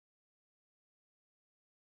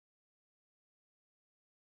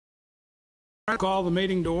I call the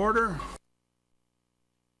meeting to order.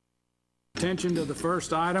 Attention to the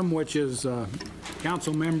first item, which is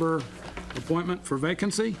council member appointment for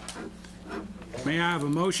vacancy. May I have a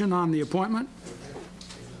motion on the appointment?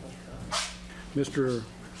 Mr.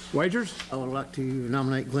 Wagers? I would like to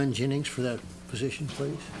nominate Glenn Jennings for that position,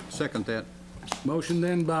 please. Second that. Motion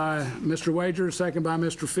then by Mr. Wagers, second by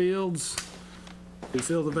Mr. Fields, to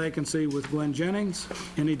fill the vacancy with Glenn Jennings.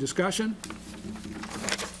 Any discussion?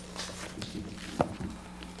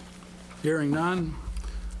 Hearing none.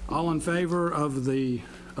 All in favor of the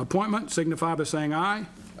appointment signify by saying aye.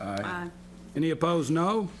 Aye. Any opposed,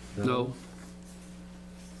 no? No.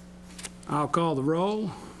 I'll call the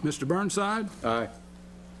roll. Mr. Burnside? Aye.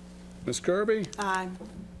 Ms. Kirby? Aye.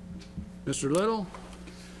 Mr. Little?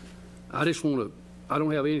 I just want to, I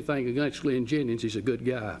don't have anything against Glenn Jennings. He's a good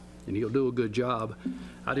guy, and he'll do a good job.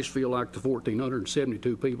 I just feel like the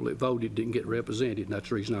 1,472 people that voted didn't get represented, and that's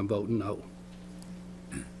the reason I'm voting no.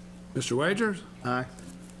 Mr. Wagers? Aye.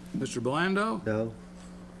 Mr. Belando? No.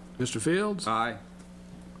 Mr. Fields? Aye.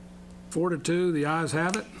 4-2, the ayes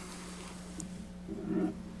have it.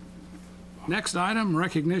 Next item,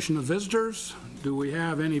 recognition of visitors. Do we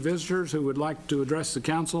have any visitors who would like to address the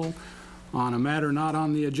council on a matter not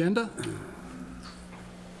on the agenda?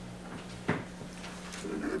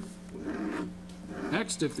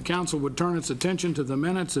 Next, if the council would turn its attention to the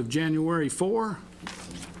minutes of January 4.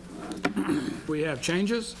 We have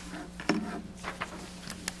changes.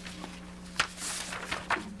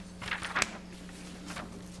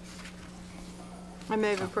 I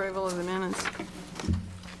move approval of the minutes.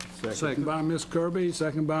 Second by Ms. Kirby,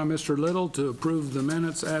 second by Mr. Little to approve the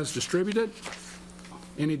minutes as distributed.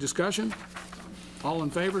 Any discussion? All in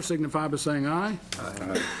favor signify by saying aye.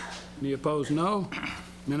 Aye. Any opposed, no.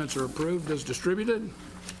 Minutes are approved as distributed.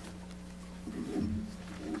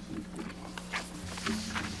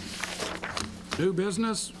 New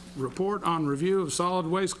business, report on review of solid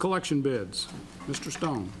waste collection bids. Mr.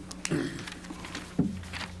 Stone.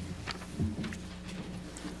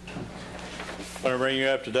 I want to bring you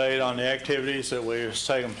up to date on the activities that we've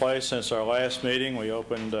taken place since our last meeting. We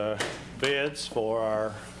opened bids for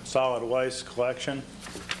our solid waste collection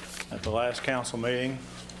at the last council meeting.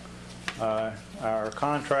 Our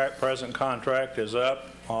present contract is up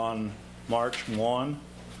on March 1.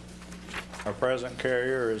 Our present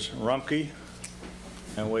carrier is Rumpke,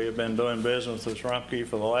 and we have been doing business with Rumpke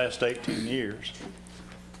for the last 18 years.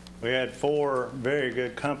 We had 4 very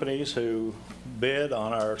good companies who bid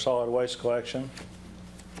on our solid waste collection,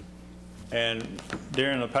 and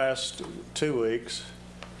during the past 2 weeks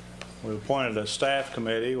we appointed a staff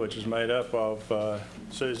committee which is made up of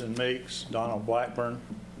Susan Meeks, Donald Blackburn,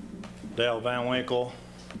 Dale Van Winkle,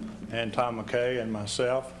 and Tom McKay and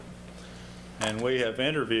myself, and we have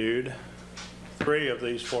interviewed 3 of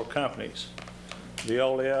these 4 companies.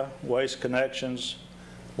 Veolia, Waste Connections,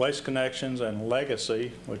 and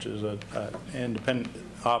Legacy, which is an independent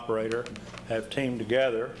operator, have teamed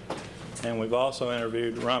together, and we've also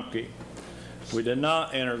interviewed Rumpke. We did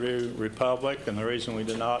not interview Republic, and the reason we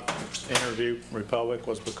did not interview Republic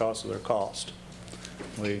was because of their cost.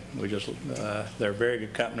 They're a very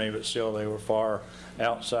good company, but still they were far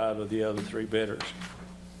outside of the other 3 bidders.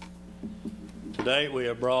 To date, we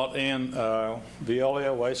have brought in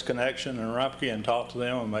Veolia, Waste Connection, and Rumpke and talked to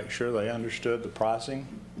them and make sure they understood the pricing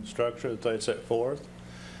structure that they set forth,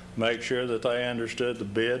 make sure that they understood the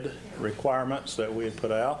bid requirements that we had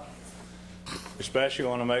put out. Especially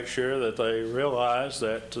want to make sure that they realize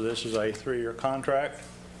that this is a 3-year contract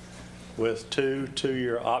with 2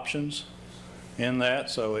 2-year options in that,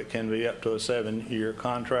 so it can be up to a 7-year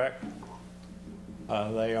contract.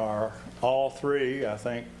 They are all 3, I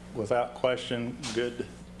think, without question, good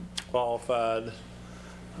qualified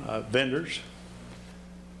vendors.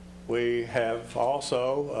 We have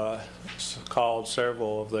also called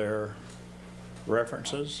several of their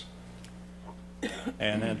references,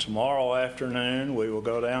 and then tomorrow afternoon we will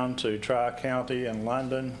go down to Tri-County in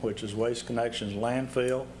London, which is Waste Connections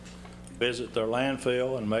landfill, visit their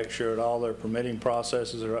landfill and make sure that all their permitting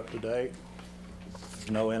processes are up to date.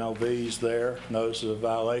 No NOVs there, notices of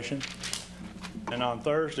violation. And on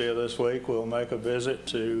Thursday of this week we'll make a visit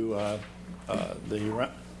to the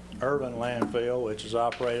urban landfill, which is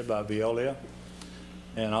operated by Veolia,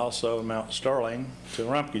 and also Mount Sterling to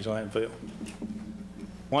Rumpke's landfill.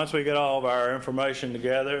 Once we get all of our information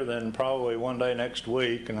together, then probably one day next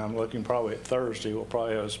week, and I'm looking probably at Thursday, we'll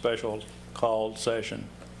probably have a special called session,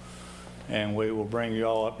 and we will bring you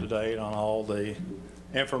all up to date on all the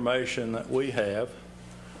information that we have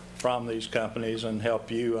from these companies and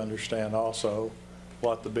help you understand also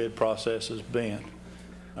what the bid process has been.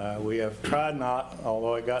 We have tried not,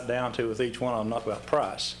 although it got down to with each one of them, not about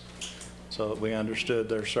price, so that we understood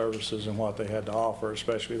their services and what they had to offer,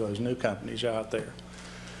 especially those new companies out there.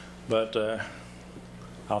 But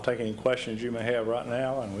I'll take any questions you may have right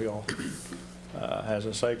now, and we'll, as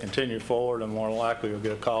I say, continue forward, and more than likely you'll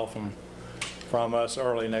get a call from us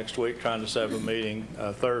early next week trying to set up a meeting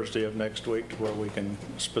Thursday of next week to where we can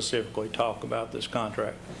specifically talk about this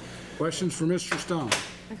contract. Questions for Mr. Stone?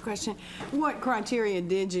 A question. What criteria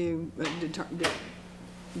did you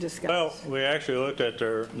discuss? Well, we actually looked at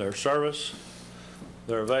their service,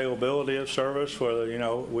 their availability of service, whether, you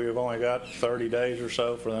know, we've only got 30 days or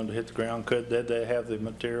so for them to hit the ground. Did they have the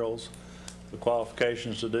materials, the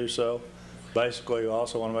qualifications to do so? Basically, we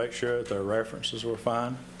also want to make sure that their references were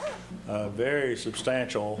fine. A very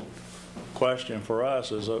substantial question for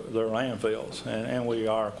us is their landfills, and we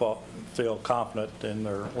feel confident in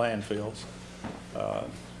their landfills. I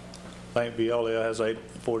think Veolia has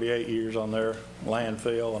 48 years on their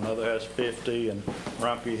landfill, another has 50, and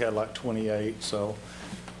Rumpke had like 28. So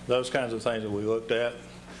those kinds of things that we looked at.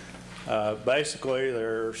 Basically,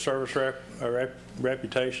 their service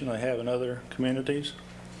reputation they have in other communities.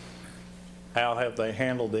 How have they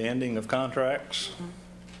handled the ending of contracts?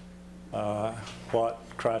 What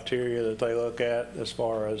criteria that they look at as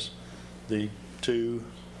far as the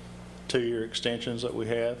two-year extensions that we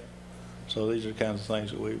have. So these are the kinds of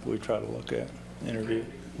things that we try to look at, interview.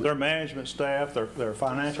 Their management staff, their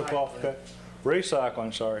financial qualifications,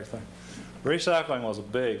 recycling, recycling was a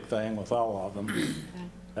big thing with all of them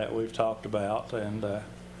that we've talked about, and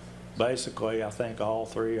basically I think all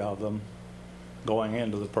three of them going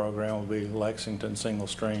into the program will be Lexington single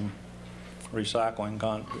stream recycling,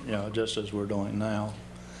 you know, just as we're doing now.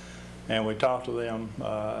 And we talked to them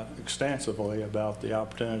extensively about the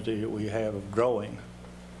opportunity that we have of growing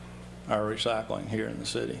our recycling here in the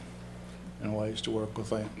city and ways to work with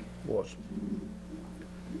them.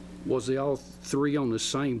 Was they all three on the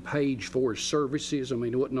same page for his services? I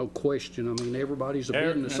mean, there wasn't no question. I mean, everybody's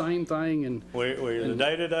bidding the same thing. And the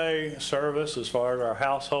day-to-day service, as far as our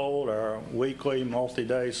household, our weekly,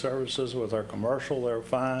 multi-day services with our commercial, they're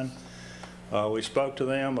fine. We spoke to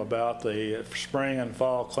them about the spring and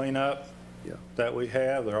fall cleanup that we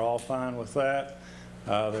have. They're all fine with that.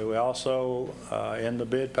 We also, in the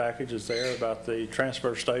bid package is there about the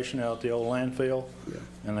transfer station out at the old landfill.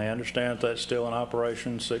 And they understand that's still in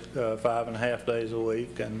operation 5.5 days a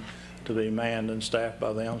week and to be manned and staffed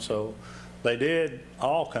by them. So they did,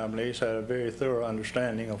 all companies had a very thorough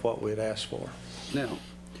understanding of what we'd asked for. now,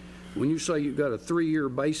 when you say you've got a 3-year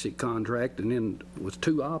basic contract and then with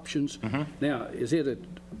 2 options, now, is it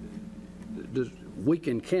we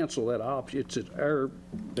can cancel that option? It's at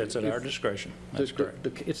our discretion. That's correct.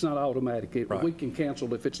 It's not automatic. Right. We can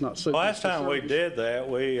cancel if it's not suitable. Last time we did that,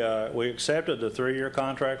 we accepted the 3-year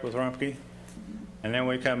contract with Rumpke, and then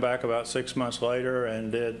we come back about 6 months later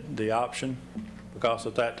and did the option, because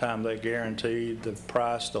at that time they guaranteed the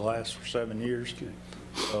price to last for 7 years.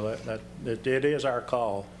 So it is our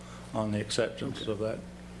call on the acceptance of that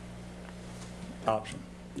option.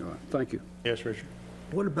 All right, thank you. Yes, Richard.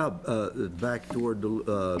 What about the backdoor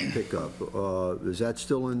pickup? Is that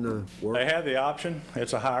still in the works? They have the option.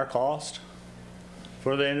 It's a higher cost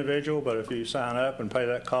for the individual, but if you sign up and pay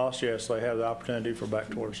that cost, yes, they have the opportunity for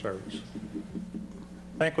backdoor service.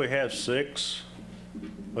 I think we have 6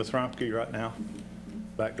 with Rumpke right now,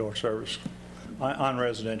 backdoor service on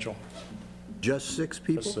residential. Just 6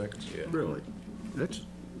 people? Just 6. Yeah. Really?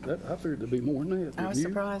 I figured there'd be more than that. I was didn't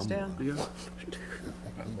you? surprised, yeah. Yeah.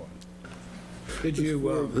 Did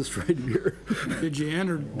you, This right here. did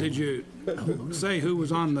you say who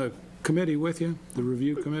was on the committee with you, the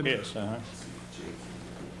review committee? Yes.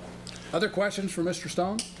 Other questions for Mr.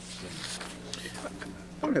 Stone?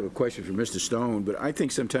 I don't have a question for Mr. Stone, but I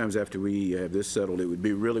think sometimes after we have this settled, it would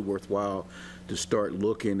be really worthwhile to start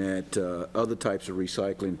looking at other types of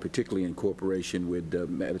recycling, particularly in cooperation with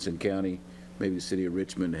Madison County, maybe the city of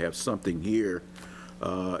Richmond, to have something here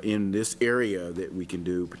in this area that we can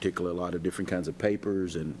do, particularly a lot of different kinds of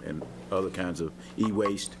papers and other kinds of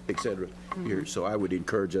e-waste, et cetera, here. So I would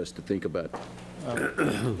encourage us to think about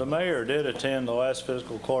The mayor did attend the last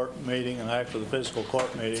fiscal court meeting, and after the fiscal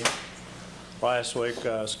court meeting last week,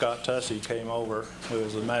 Scott Tussey came over, who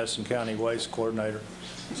is the Madison County Waste Coordinator,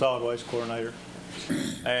 Solid Waste Coordinator,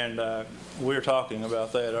 and we were talking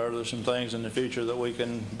about that. Are there some things in the future that we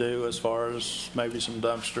can do as far as maybe some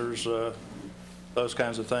dumpsters, those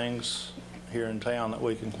kinds of things here in town that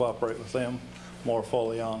we can cooperate with them more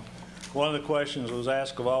fully on? One of the questions was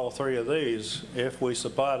asked of all 3 of these, if we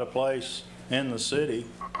supplied a place in the city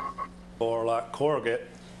for like corrugate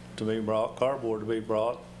to be brought, cardboard to be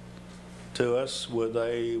brought to us, would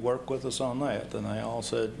they work with us on that? And they all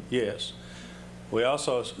said yes. We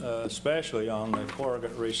also, especially on the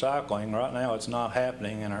corrugate recycling, right now it's not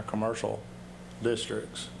happening in our commercial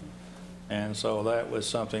districts. And so that was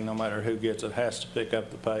something, no matter who gets it, has to pick up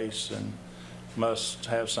the pace and must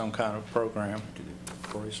have some kind of program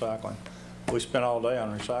for recycling. We spent all day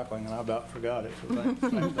on recycling, and I about forgot it. So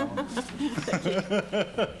thanks, Dawn.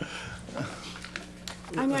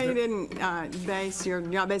 I know you didn't you're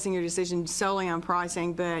not basing your decision solely on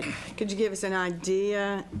pricing, but could you give us an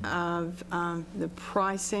idea of the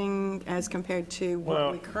pricing as compared to what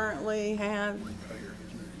Well, we currently have? Is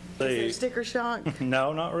the- there sticker shock?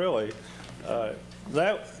 No, not really.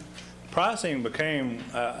 That pricing became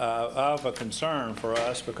of a concern for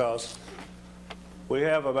us because we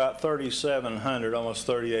have about 3,700, almost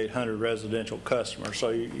 3,800 residential customers. So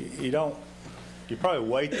you probably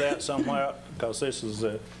weight that somewhat because this is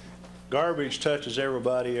garbage touches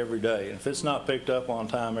everybody every day. And if it's not picked up on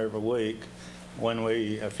time every week,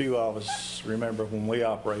 a few of us remember when we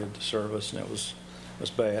operated the service and it was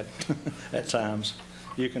bad at times.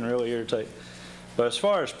 You can really irritate. But as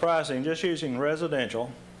far as pricing, just using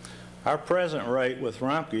residential, our present rate with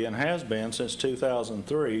Rumpke, and has been since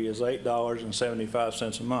 2003, is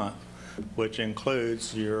 $8.75 a month, which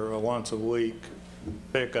includes your once-a-week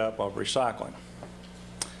pickup of recycling.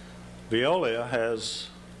 Veolia has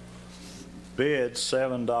bid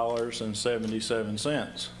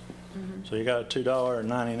 $7.77. So you got a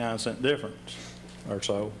 $2.99 difference or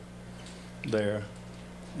so there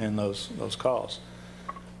in those costs.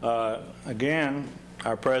 Again,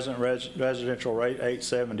 our present residential rate,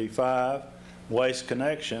 $8.75. Waste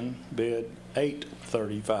Connection bid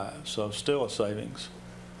 $8.35, so still a savings.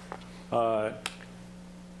 Rumpke,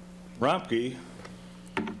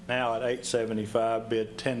 now at $8.75,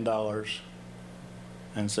 bid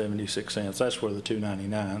 $10.76. That's where the $2.99,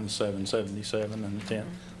 the $7.77, and the $10.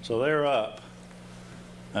 So they're up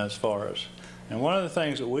as far as. And one of the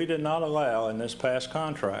things that we did not allow in this past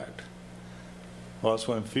contract was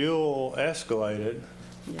when fuel escalated,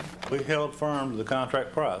 we held firm to the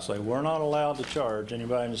contract price. They were not allowed to charge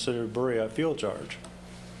anybody in the city of Berea a fuel charge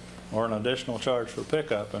or an additional charge for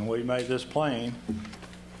pickup. And we made this plain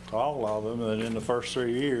to all of them that in the first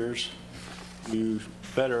 3 years, you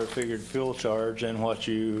better have figured fuel charge in what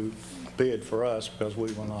you bid for us because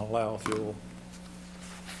we will not allow fuel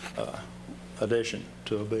addition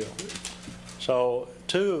to a bill. So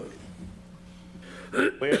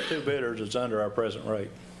we have two bidders that's under our present rate.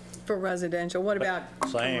 For residential, what about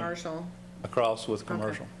Same. commercial? Across with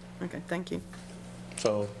commercial. Okay, thank you.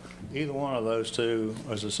 So either one of those two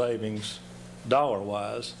is a savings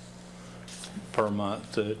dollar-wise per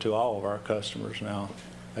month to all of our customers. Now,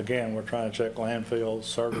 again, we're trying to check landfills,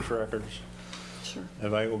 service records, Sure,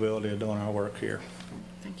 availability of doing our work here.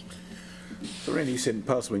 thank you. So Randy, you said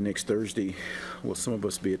possibly next Thursday, will some of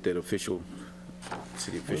us be at that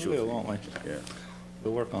city official? We will, won't we? Yeah.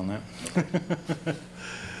 We'll work on that.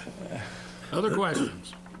 Other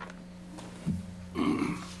questions?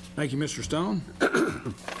 Thank you, Mr. Stone.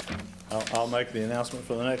 I'll make the announcement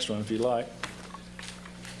for the next one if you like.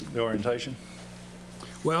 The orientation.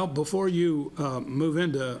 Well, before you move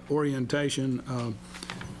into orientation,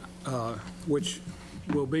 which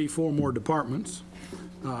will be 4 more departments,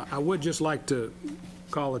 I would just like to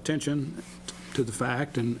call attention to the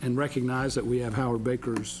fact and recognize that we have Howard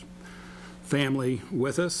Baker's family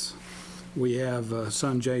with us. We have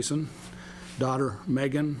son Jason, daughter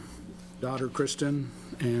Megan, daughter Kristen,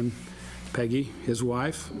 and Peggy, his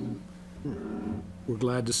wife. We're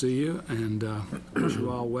glad to see you and wish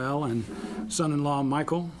you all well. And son-in-law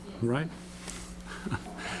Michael, right?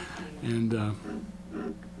 And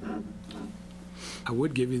I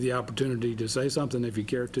would give you the opportunity to say something if you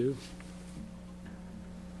care to.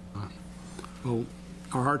 Well,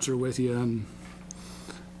 our hearts are with you, and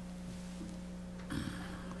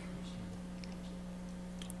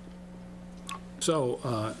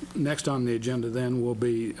so next on the agenda then will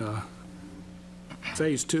be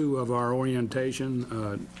Phase 2 of our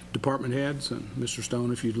orientation, department heads, and Mr.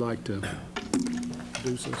 Stone, if you'd like to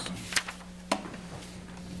introduce us.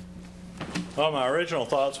 Well, my original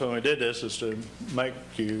thoughts when we did this is to make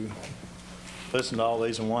you listen to all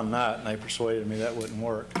these in one night, and they persuaded me that wouldn't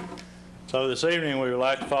work. So this evening, we would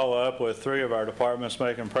like to follow up with 3 of our departments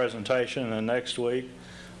making a presentation, and next week,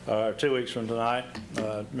 2 weeks from tonight,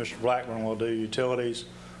 Mr. Blackburn will do utilities.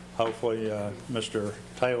 Hopefully, Mr.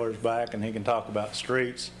 Taylor's back, and he can talk about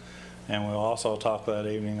streets. And we'll also talk that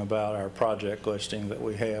evening about our project listing that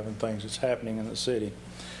we have and things that's happening in the city.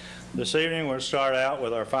 This evening, we'll start out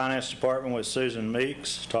with our finance department with Susan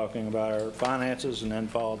Meeks talking about our finances, and then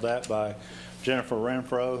followed that by Jennifer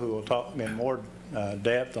Renfro, who will talk in more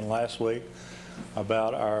depth than last week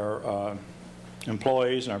about our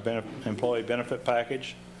employees and our employee benefit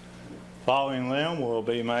package. Following them will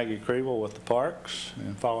be Maggie Kriebel with the parks,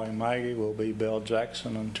 and following Maggie will be Bill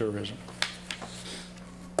Jackson on tourism.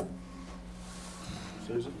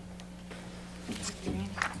 Susan?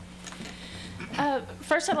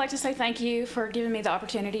 First, I'd like to say thank you for giving me the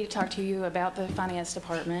opportunity to talk to you about the finance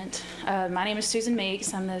department. My name is Susan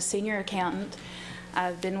Meeks. I'm the senior accountant.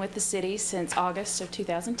 I've been with the city since August of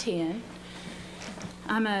 2010.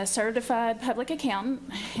 I'm a certified public accountant,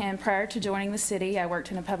 and prior to joining the city, I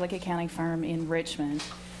worked in a public accounting firm in Richmond.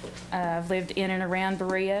 I've lived in and around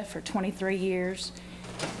Berea for 23 years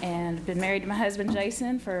and been married to my husband,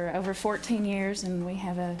 Jason, for over 14 years, and we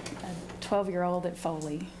have a 12-year-old at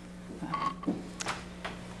Foley.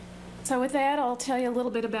 So with that, I'll tell you a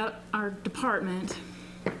little bit about our department.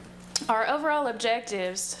 Our overall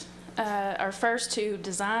objectives are first to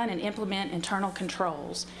design and implement internal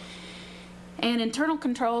controls. And internal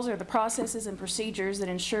controls are the processes and procedures that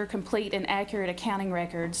ensure complete and accurate accounting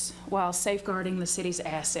records while safeguarding the city's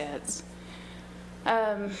assets.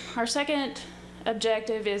 Our second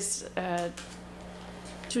objective is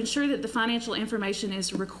to ensure that the financial information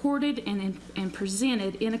is recorded and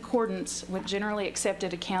presented in accordance with generally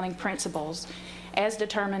accepted accounting principles as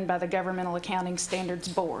determined by the Governmental Accounting Standards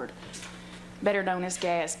Board, better known as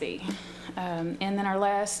GASB. And then our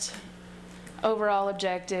last overall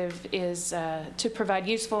objective is to provide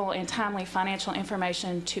useful and timely financial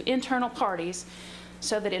information to internal parties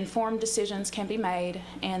so that informed decisions can be made,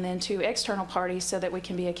 and then to external parties so that we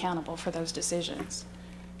can be accountable for those decisions.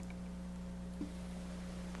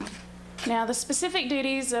 Now, the specific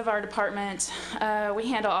duties of our department, we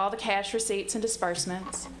handle all the cash receipts and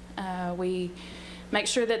disbursements. We make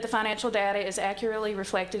sure that the financial data is accurately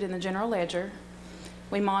reflected in the general ledger.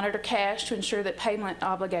 We monitor cash to ensure that payment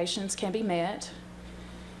obligations can be met.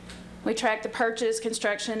 We track the purchase,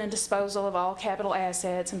 construction, and disposal of all capital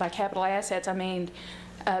assets. And by capital assets, I mean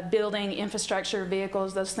building, infrastructure,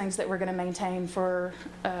 vehicles, those things that we're going to maintain for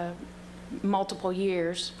multiple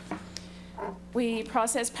years. We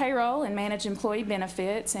process payroll and manage employee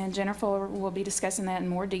benefits, and Jennifer will be discussing that in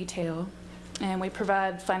more detail. And we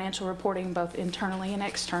provide financial reporting both internally and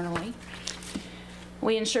externally.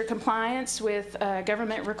 We ensure compliance with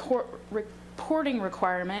government reporting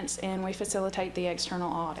requirements, and we facilitate the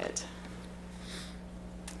external audit.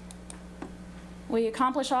 We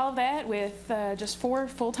accomplish all of that with just 4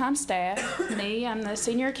 full-time staff. Me, I'm the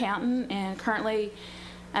senior accountant, and currently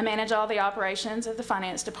I manage all the operations of the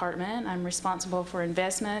finance department. I'm responsible for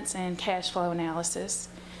investments and cash flow analysis,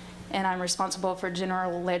 and I'm responsible for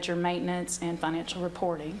general ledger maintenance and financial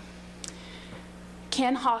reporting.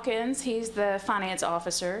 Ken Hawkins, he's the finance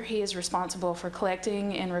officer. He is responsible for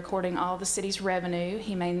collecting and recording all the city's revenue.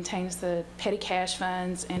 He maintains the petty cash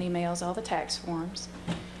funds, and he mails all the tax forms.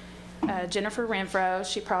 Jennifer Renfro,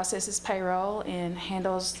 she processes payroll and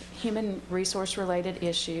handles human resource related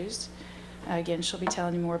issues. Again, she'll be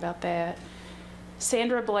telling you more about that.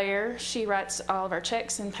 Sandra Blair, she writes all of our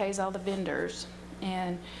checks and pays all the vendors.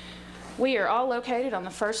 And we are all located on the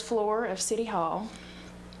first floor of City Hall.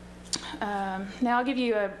 Now I'll give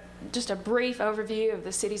you just a brief overview of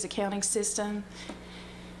the city's accounting system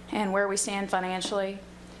and where we stand financially.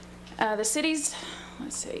 The city's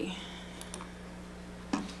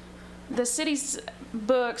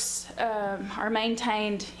books are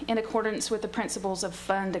maintained in accordance with the principles of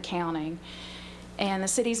fund accounting. And the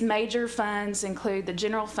city's major funds include the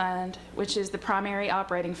general fund, which is the primary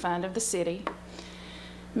operating fund of the city.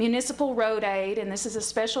 Municipal road aid, and this is a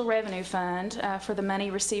special revenue fund for the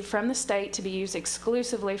money received from the state to be used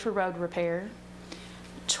exclusively for road repair.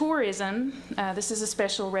 Tourism, this is a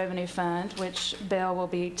special revenue fund, which Belle will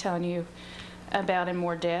be telling you about in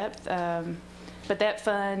more depth. But that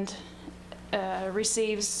fund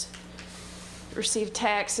receives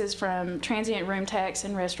taxes from transient room tax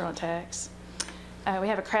and restaurant tax. We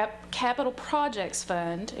have a capital projects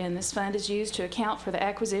fund, and this fund is used to account for the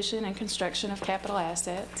acquisition and construction of capital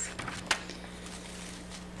assets.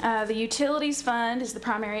 The utilities fund is the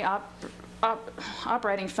primary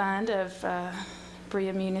operating fund of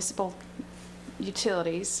Berea Municipal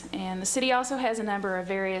Utilities, and the city also has a number of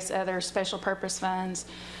various other special purpose funds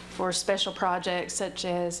for special projects such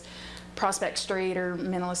as Prospect Street or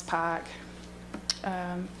Mentalist Pike.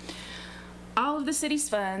 All of the city's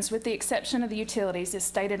funds, with the exception of the utilities, is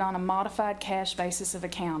stated on a modified cash basis of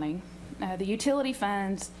accounting. The utility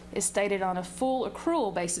funds is stated on a full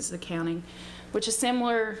accrual basis of accounting, which is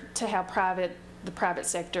similar to how the private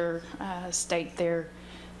sector state their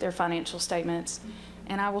financial statements.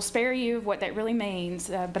 and I will spare you of what that really means,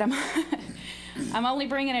 but I'm only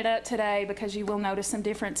bringing it up today because you will notice some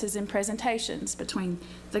differences in presentations between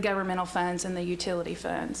the governmental funds and the utility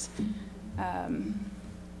funds. And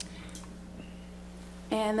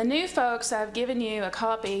the new folks, I've given you a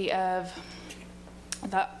copy of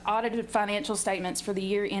the audited financial statements for the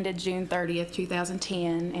year ended June 30th,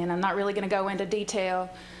 2010, and I'm not really going to go into detail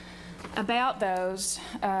about those,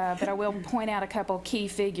 but I will point out a couple key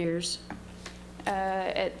figures.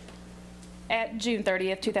 At June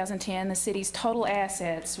 30th, 2010, the city's total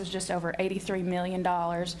assets was just over $83 million.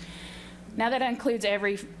 Now that includes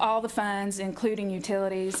all the funds, including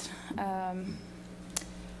utilities.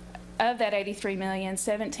 Of that $83 million,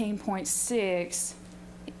 17.6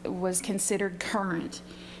 was considered current,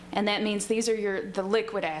 and that means these are the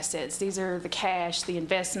liquid assets. These are the cash, the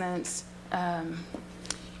investments,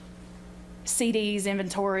 CDs,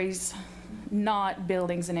 inventories, not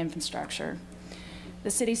buildings and infrastructure. The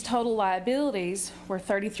city's total liabilities were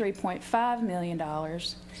 $33.5 million,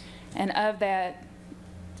 and of that,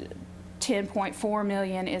 $10.4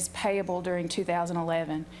 million is payable during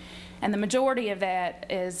 2011. And the majority of that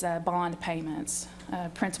is bond payments,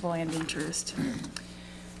 principal and interest.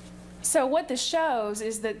 So what this shows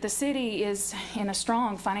is that the city is in a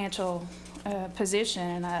strong financial position,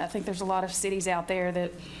 and I think there's a lot of cities out there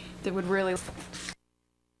that would really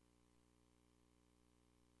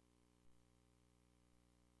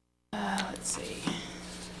let's see.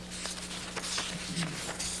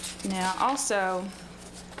 Now also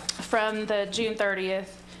from the June 30th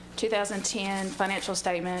 2010 financial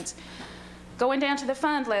statements, going down to the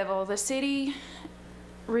fund level, the city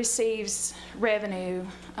receives revenue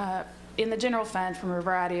in the general fund from a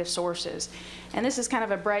variety of sources. And this is kind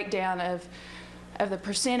of a breakdown of the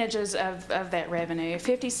percentages of that revenue.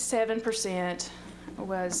 57%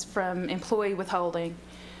 was from employee withholding,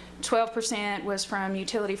 12% was from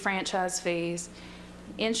utility franchise fees,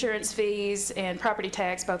 insurance fees and property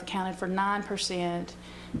tax both accounted for 9%.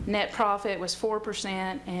 Net profit was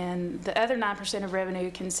 4%, and the other 9% of revenue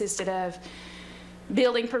consisted of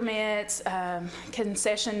building permits,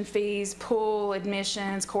 concession fees, pool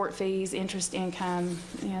admissions, court fees, interest income,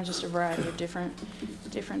 just a variety of different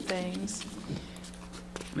things.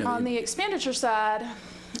 On the expenditure side,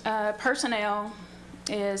 personnel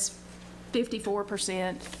is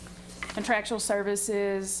 54%, contractual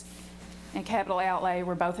services and capital outlay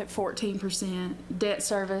were both at 14%. Debt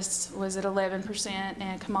service was at 11%,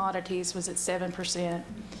 and commodities was at 7%.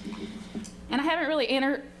 And I haven't really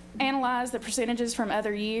analyzed the percentages from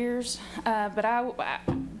other years, but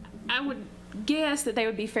I would guess that they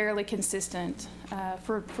would be fairly consistent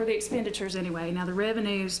for the expenditures anyway. Now the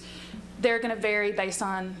revenues, they're going to vary based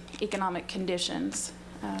on economic conditions,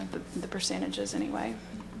 the percentages anyway.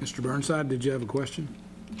 Mr. Burnside, did you have a question?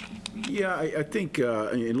 Yeah, I think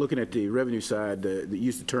in looking at the revenue side, the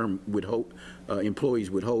use of the term employees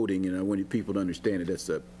withholding, and I wanted people to understand it, that's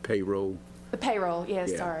a payroll. The payroll,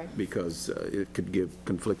 yes, Yeah, sorry. because it could give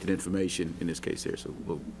conflicted information in this case there, so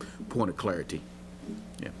a point of clarity.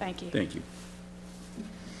 Yeah. Thank you. Thank you.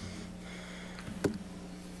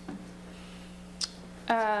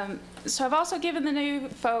 So I've also given the new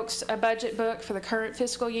folks a budget book for the current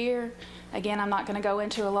fiscal year. Again, I'm not going to go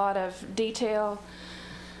into a lot of detail.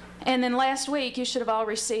 And then last week, you should have all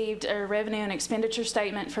received a revenue and expenditure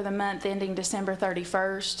statement for the month ending December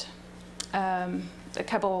 31st. A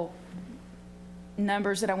couple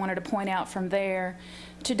numbers that I wanted to point out from there.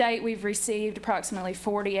 To date, we've received approximately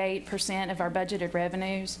 48% of our budgeted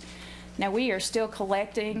revenues. Now, we are still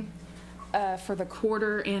collecting for the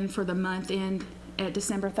quarter and for the month end at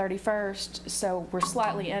December 31st, so we're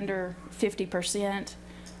slightly under 50%,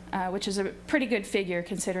 which is a pretty good figure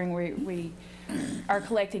considering we are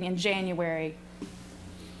collecting in January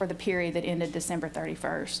for the period that ended December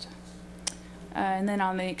 31st. And then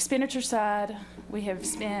on the expenditure side, we have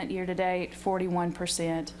spent year-to-date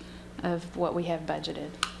 41% of what we have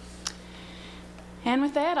budgeted. And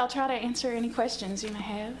with that, I'll try to answer any questions you may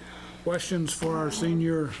have. Questions for our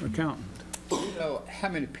senior accountant? So how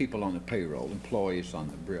many people on the payroll, employees on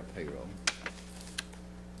the Berea payroll?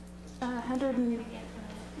 100 and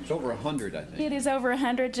It's over 100, I think. it is over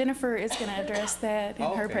 100. Jennifer is going to address that in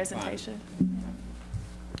her Okay, presentation.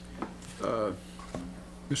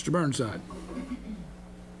 Mr. Burnside.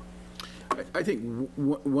 I think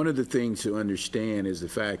one of the things to understand is the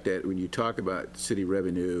fact that when you talk about city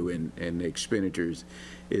revenue and the expenditures,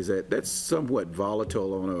 is that that's somewhat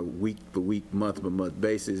volatile on a week-by-week, month-by-month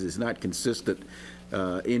basis. It's not consistent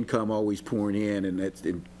income always pouring in, and that's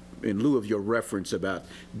in lieu of your reference about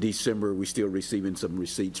December, we still receiving some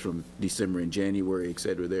receipts from December and January, et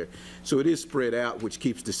cetera there. So it is spread out, which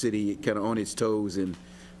keeps the city kind of on its toes in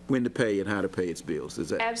when to pay and how to pay its bills. Is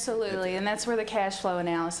that? Absolutely, and that's where the cash flow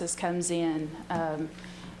analysis comes in.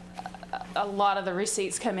 A lot of the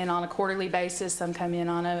receipts come in on a quarterly basis, some come in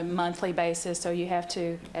on a monthly basis, so you have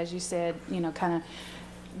to, as you said, kind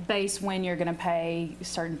of base when you're going to pay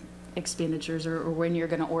certain expenditures or when you're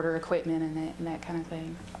going to order equipment and that kind of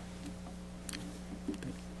thing.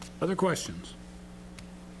 Other questions?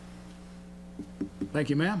 Thank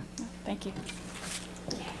you, ma'am. Thank you.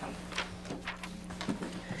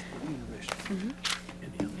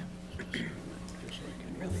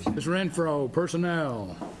 Ms. Renfro,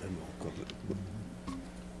 Personnel.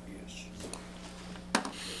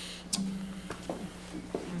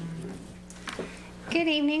 Good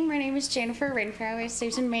evening. My name is Jennifer Renfro. As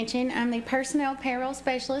Susan mentioned, I'm the Personnel Payroll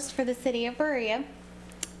Specialist for the City of Berea.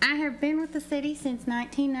 I have been with the city since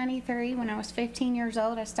 1993. When I was 15 years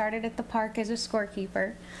old, I started at the park as a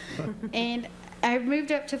scorekeeper. And I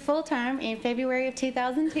moved up to full-time in February of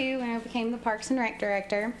 2002 when I became the Parks and Rec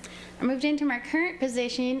Director. I moved into my current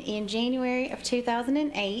position in January of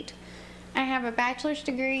 2008. I have a bachelor's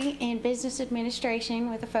degree in business administration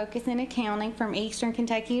with a focus in accounting from Eastern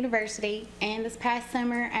Kentucky University, and this past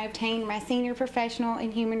summer I obtained my senior professional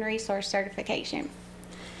in human resource certification.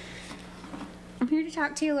 I'm here to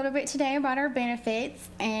talk to you a little bit today about our benefits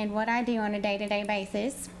and what I do on a day-to-day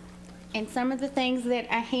basis. And some of the things that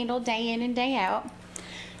I handle day in and day out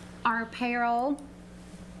are payroll,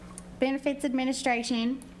 benefits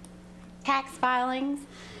administration, tax filings,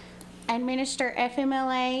 administer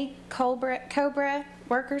FMLA, COBRA,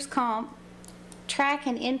 workers' comp, track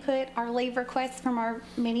and input our leave requests from our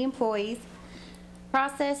many employees,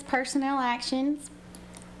 process personnel actions.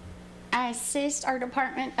 I assist our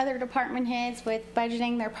other department heads with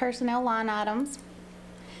budgeting their personnel line items.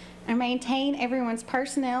 I maintain everyone's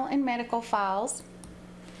personnel and medical files,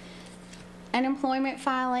 unemployment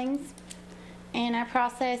filings, and I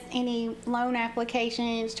process any loan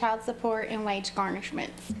applications, child support, and wage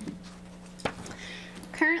garnishments.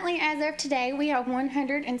 Currently, as of today, we have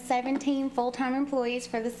 117 full-time employees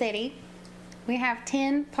for the city. We have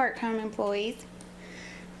 10 part-time employees.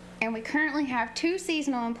 And we currently have 2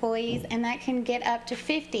 seasonal employees, and that can get up to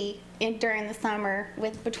 50 during the summer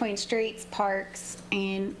between streets, parks,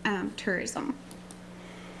 and tourism.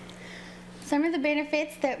 Some of the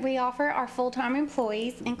benefits that we offer our full-time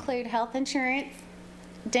employees include health insurance,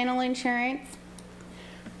 dental insurance,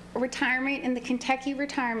 retirement in the Kentucky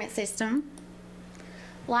retirement system,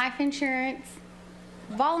 life insurance,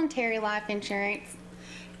 voluntary life insurance,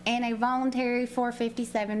 and a voluntary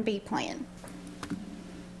 457B plan.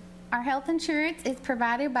 Our health insurance is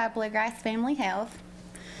provided by Bluegrass Family Health.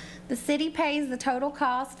 The city pays the total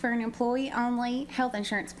cost for an employee-only health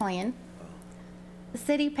insurance plan. The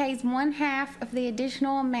city pays 1/2 of the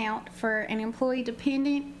additional amount for an employee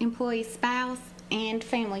dependent, employee spouse, and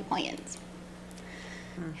family plans.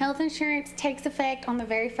 Health insurance takes effect on the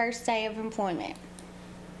very first day of employment.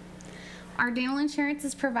 Our dental insurance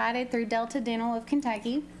is provided through Delta Dental of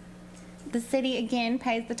Kentucky. The city again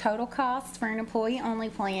pays the total cost for an employee-only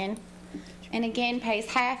plan, and again pays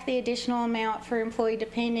 1/2 the additional amount for employee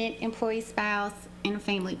dependent, employee spouse, and a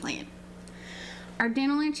family plan. Our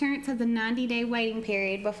dental insurance has a 90-day waiting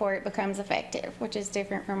period before it becomes effective, which is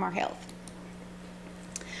different from our health.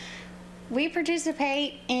 We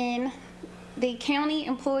participate in the county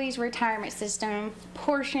employees retirement system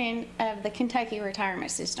portion of the Kentucky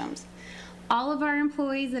retirement systems. All of our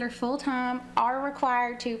employees that are full-time are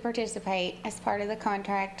required to participate as part of the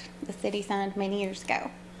contract the city signed many years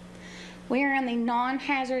ago. We are on the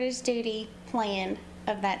non-hazardous duty plan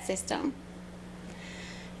of that system.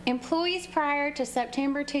 Employees prior to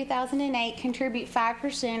September 2008 contribute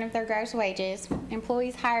 5% of their gross wages.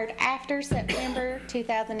 Employees hired after September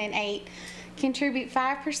 2008 contribute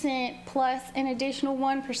 5% plus an additional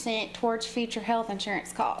 1% towards future health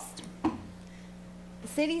insurance costs. The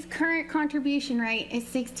city's current contribution rate is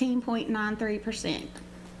 16.93%.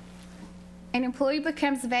 An employee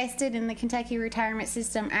becomes vested in the Kentucky retirement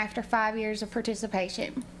system after 5 years of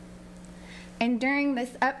participation. And during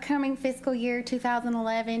this upcoming fiscal year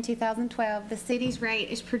 2011-2012, the city's rate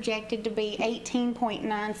is projected to be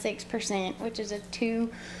 18.96%, which is a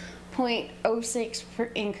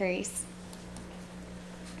 2.06% increase.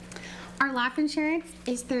 Our life insurance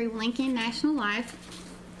is through Lincoln National Life.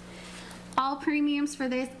 All premiums for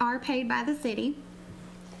this are paid by the city.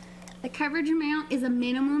 The coverage amount is a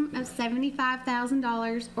minimum of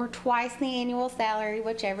 $75,000 or twice the annual salary,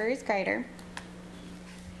 whichever is greater.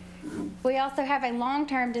 We also have a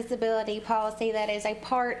long-term disability policy that is a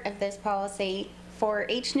part of this policy for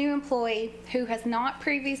each new employee who has not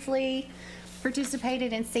previously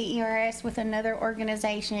participated in CERS with another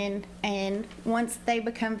organization, and once they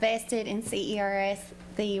become vested in CERS,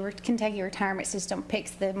 the Kentucky retirement system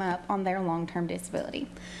picks them up on their long-term disability.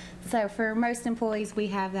 So for most employees, we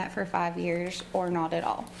have that for 5 years or not at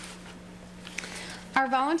all. Our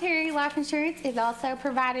voluntary life insurance is also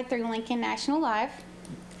provided through Lincoln National Life.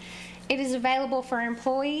 It is available for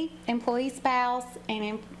employee, employee spouse, and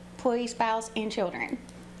employee spouse and children,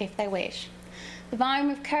 if they wish. The volume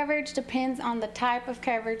of coverage depends on the type of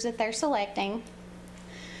coverage that they're selecting.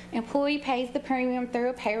 Employee pays the premium through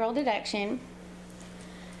a payroll deduction.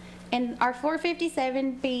 And our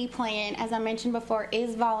 457B plan, as I mentioned before,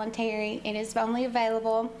 is voluntary. It is only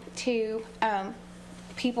available to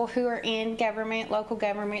people who are in government, local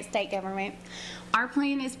government, state government. Our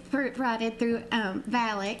plan is provided through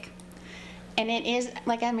VALIC, and it is,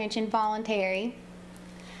 like I mentioned, voluntary.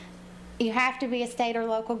 You have to be a state or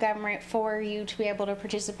local government for you to be able to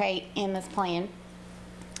participate in this plan.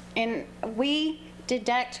 And we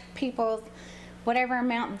deduct people's whatever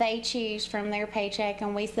amount they choose from their paycheck,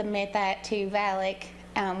 and we submit that to VALIC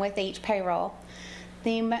with each payroll.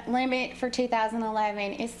 The limit for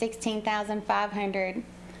 2011 is $16,500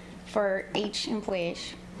 for each employee.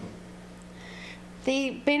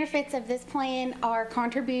 The benefits of this plan are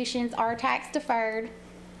contributions are tax deferred,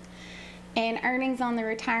 and earnings on the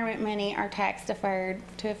retirement money are tax deferred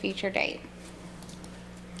to a future date.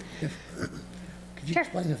 Could you Sure.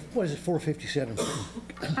 explain, what is the 457?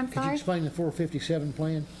 I'm Could you sorry? explain the 457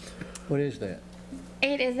 plan? What is that?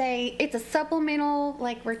 It's a supplemental,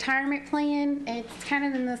 like, retirement plan. It's kind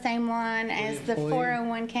of in the same line as the employee?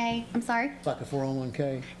 401k. I'm sorry? It's like a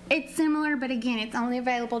 401k? It's similar, but again, it's only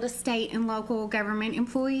available to state and local government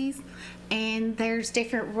employees. And there's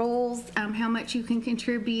different rules, how much you can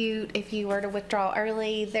contribute if you were to withdraw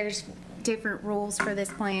early. There's different rules for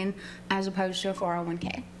this plan as opposed to a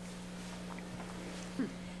 401k.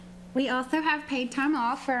 We also have paid time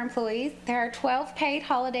off for our employees. There are 12 paid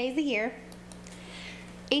holidays a year.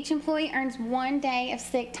 Each employee earns 1 day of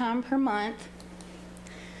sick time per month.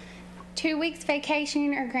 2 weeks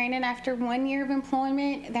vacation are granted after 1 year of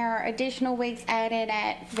employment. There are additional weeks added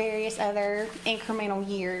at various other incremental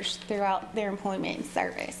years throughout their employment and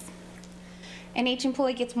service. And each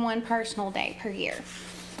employee gets 1 personal day per year.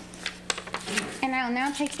 And I'll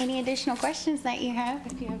now take any additional questions that you have,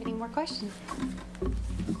 if you have any more questions.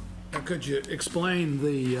 Now, could you explain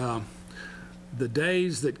the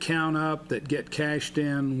days that count up, that get cashed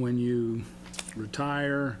in when you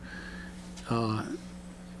retire,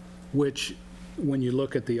 which, when you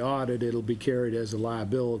look at the audit, it'll be carried as a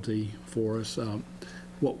liability for us.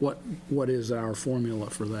 What is our formula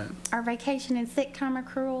for that? Our vacation and sick time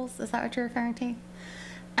accruals, is that what you're referring to?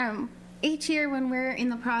 Each year when we're in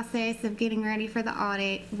the process of getting ready for the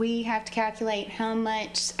audit, we have to calculate how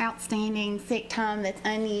much outstanding sick time that's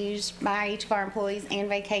unused by each of our employees and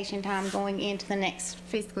vacation time going into the next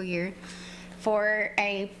fiscal year for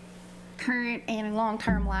a current and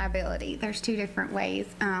long-term liability. There's 2 different ways.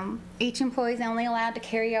 Each employee is only allowed to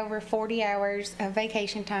carry over 40 hours of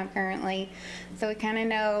vacation time currently, so we kind of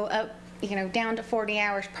know down to 40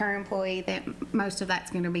 hours per employee that most of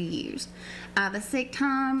that's going to be used. The sick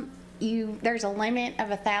time, there's a limit of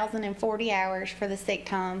 1,040 hours for the sick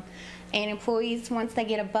time, and employees, once they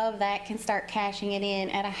get above that, can start cashing it in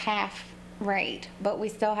at a half rate, but we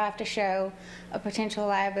still have to show a potential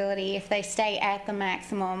liability if they stay at the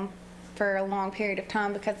maximum for a long period of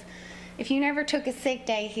time, because if you never took a sick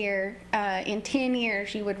day here, in 10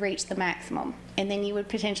 years you would reach the maximum, and then you would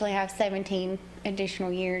potentially have 17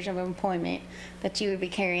 additional years of employment that you would be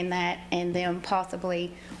carrying that, and then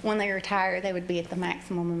possibly when they retire they would be at the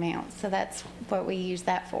maximum amount. So that's what we use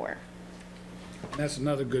that for. That's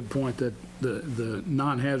another good point, that the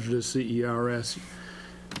non-hazardous CERS,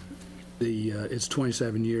 it's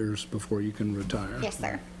 27 years before you can retire. Yes,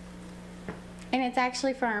 sir. And it's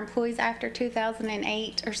actually for our employees after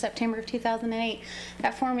 2008 or September of 2008.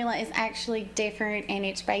 That formula is actually different, and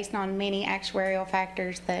it's based on many actuarial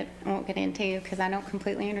factors that I won't get into because I don't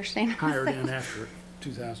completely understand. Hired in after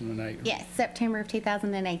 2008. Yes, September of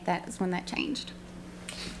 2008, that is when that changed.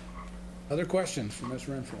 Other questions for Ms.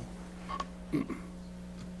 Renfro?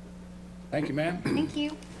 Thank you, ma'am. Thank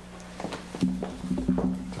you.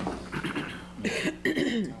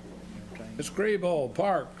 Ms. Grable,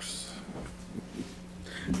 Parks.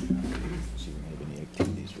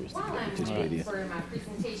 While I'm waiting for my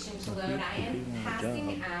presentation to load, I am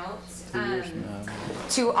passing out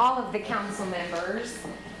to all of the council members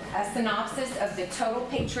a synopsis of the total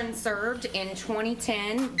patrons served in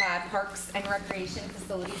 2010 by Parks and Recreation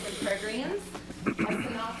Facilities and Programs, a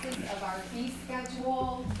synopsis of our fee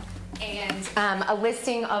schedule, and a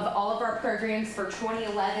listing of all of our programs for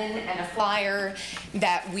 2011, and a flyer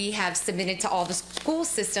that we have submitted to all the school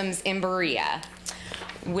systems in Berea.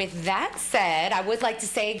 With that said, I would like to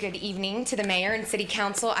say good evening to the mayor and city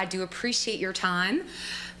council. I do appreciate your time.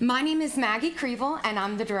 My name is Maggie Creeville, and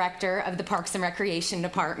I'm the director of the Parks and Recreation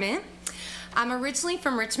Department. I'm originally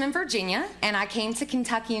from Richmond, Virginia, and I came to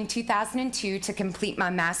Kentucky in 2002 to complete my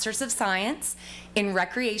Master's of Science in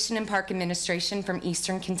Recreation and Park Administration from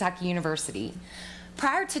Eastern Kentucky University.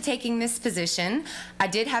 Prior to taking this position, I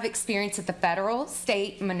did have experience at the federal,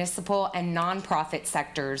 state, municipal, and nonprofit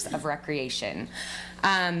sectors of recreation.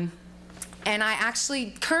 And I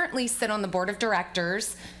actually currently sit on the board of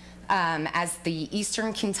directors as the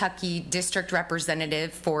Eastern Kentucky District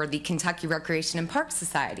Representative for the Kentucky Recreation and Park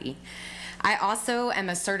Society. I also am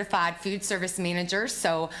a certified food service manager,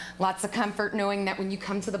 so lots of comfort knowing that when you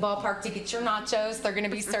come to the ballpark to get your nachos, they're going to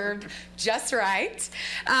be served just right.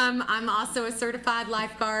 I'm also a certified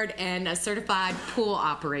lifeguard and a certified pool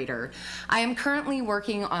operator. I am currently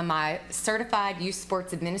working on my certified youth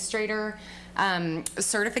sports administrator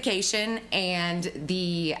certification and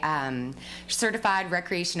the certified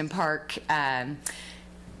recreation and park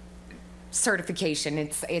certification.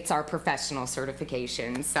 It's our professional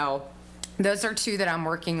certification. So those are two that I'm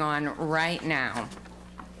working on right now.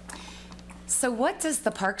 So what does the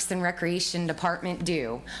Parks and Recreation Department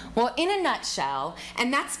do? Well, in a nutshell,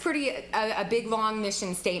 and that's pretty a big long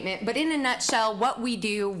mission statement, but in a nutshell, what we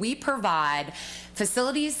do, we provide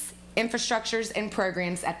facilities, infrastructures, and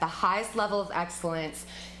programs at the highest level of excellence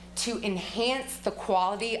to enhance the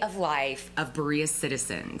quality of life of Berea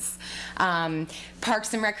citizens.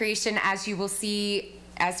 Parks and Recreation, as you will see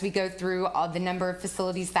as we go through all the number of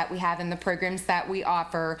facilities that we have and the programs that we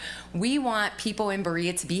offer, we want people in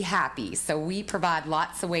Berea to be happy. So we provide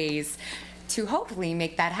lots of ways to hopefully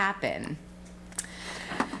make that happen.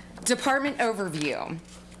 Department overview.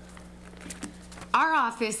 Our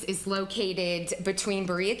office is located between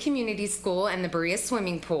Berea Community School and the Berea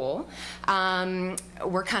Swimming Pool.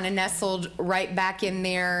 We're kind of nestled right back in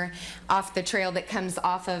there off the trail that comes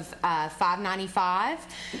off of 595.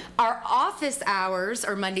 Our office hours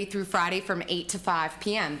are Monday through Friday from 8 to 5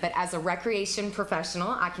 p.m. But as a recreation professional,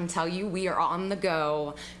 I can tell you we are on the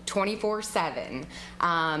go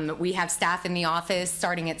 24/7. We have staff in the office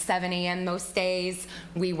starting at 7 a.m. most days.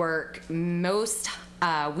 We work most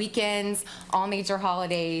weekends, all major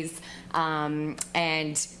holidays,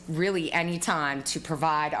 and really any time to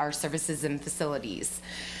provide our services and facilities.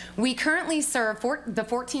 We currently serve the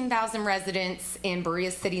 14,000 residents in Berea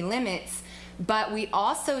city limits, but we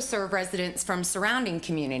also serve residents from surrounding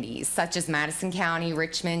communities such as Madison County,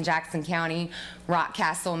 Richmond, Jackson County,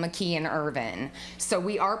 Rockcastle, McKee, and Irvin. So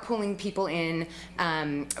we are pulling people in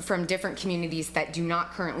from different communities that do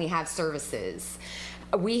not currently have services.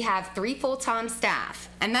 We have 3 full-time staff,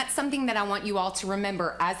 and that's something that I want you all to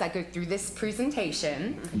remember as I go through this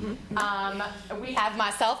presentation. We have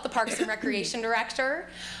myself, the Parks and Recreation Director,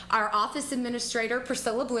 our office administrator,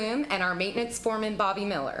 Priscilla Bloom, and our maintenance foreman, Bobby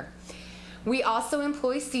Miller. We also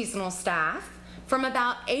employ seasonal staff. From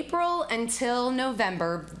about April until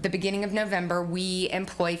November, the beginning of November, we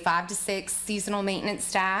employ 5 to 6 seasonal maintenance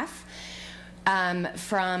staff.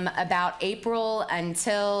 From about April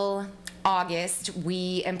until August,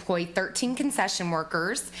 we employ 13 concession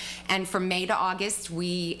workers, and from May to August,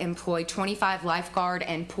 we employ 25 lifeguard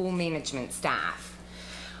and pool management staff.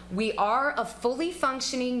 We are a fully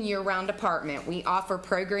functioning year-round department. We offer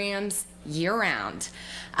programs year-round.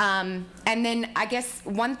 And then I guess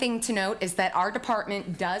one thing to note is that our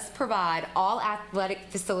department does provide all athletic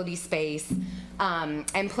facility space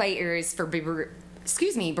and play areas for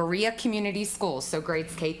Berea Community Schools, so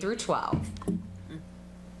grades K through 12.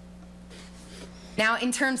 Now,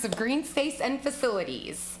 in terms of green space and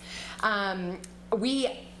facilities, we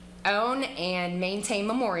own and maintain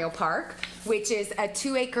Memorial Park, which is a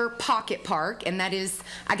 2-acre pocket park, and that is,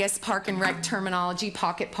 I guess, park and rec terminology.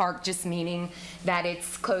 Pocket park just meaning that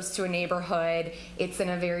it's close to a neighborhood. It's in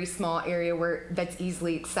a very small area that's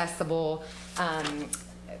easily accessible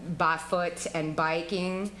by foot and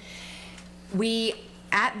biking.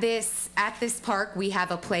 At this park, we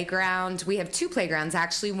have a playground. We have 2 playgrounds,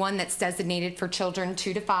 actually, one that's designated for children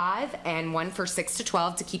 2 to 5 and one for 6 to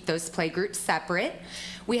 12 to keep those playgroups separate.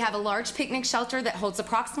 We have a large picnic shelter that holds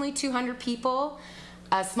approximately 200 people.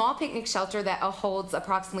 a small picnic shelter that holds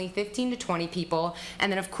approximately 15 to 20 people,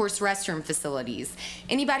 and then of course restroom facilities.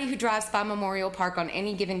 Anybody who drives by Memorial Park on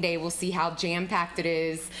any given day will see how jam-packed it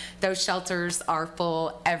is. Those shelters are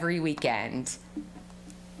full every weekend.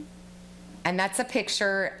 And that's a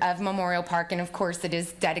picture of Memorial Park, and of course it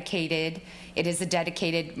is dedicated. It is a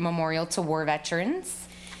dedicated memorial to war veterans.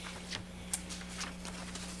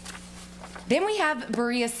 Then we have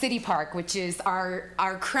Berea City Park, which is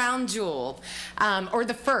our crown jewel, or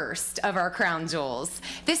the first of our crown jewels.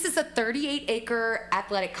 This is a 38-acre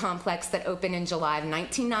athletic complex that opened in July of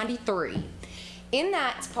 1993. In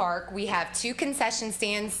that park, we have 2 concession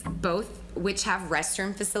stands, both which have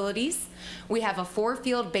restroom facilities. We have a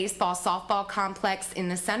 4-field baseball, softball complex in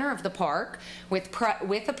the center of the park with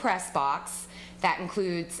a press box that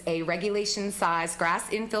includes a regulation-size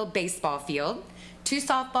grass infield baseball field, 2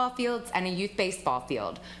 softball fields, and a youth baseball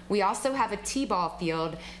field. We also have a t-ball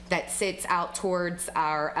field that sits out towards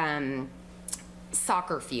our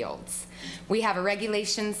soccer fields. We have a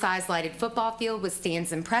regulation-size lighted football field with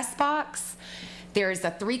stands and press box. There is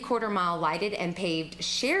a 3/4 mile lighted and paved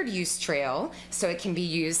shared use trail, so it can be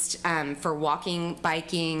used for walking,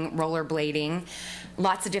 biking, rollerblading,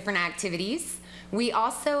 lots of different activities. We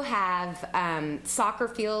also have soccer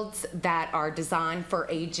fields that are designed for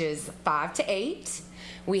ages 5 to 8.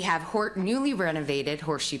 We have newly renovated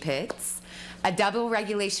horseshoe pits, a double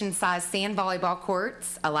regulation size sand volleyball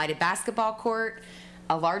courts, a lighted basketball court,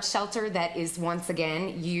 a large shelter that is once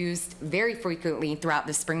again used very frequently throughout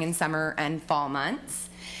the spring and summer and fall months.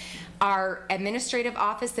 Our administrative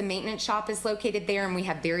office and maintenance shop is located there, and we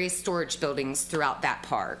have various storage buildings throughout that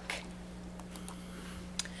park.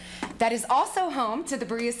 That is also home to the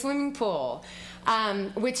Berea swimming pool,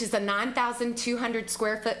 which is a 9,200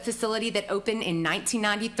 square foot facility that opened in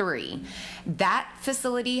 1993. That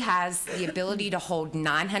facility has the ability to hold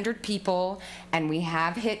 900 people, and we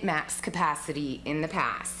have hit max capacity in the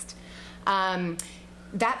past.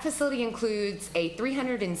 That facility includes a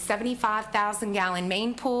 375,000 gallon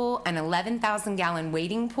main pool, an 11,000 gallon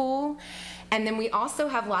wading pool, and then we also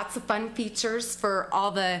have lots of fun features for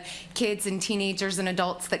all the kids and teenagers and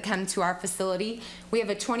adults that come to our facility. We have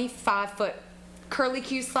a 25-foot curly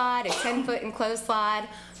Q slide, a 10-foot enclosed slide,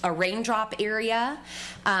 a raindrop area,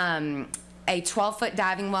 a 12-foot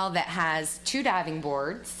diving well that has 2 diving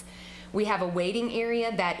boards. We have a waiting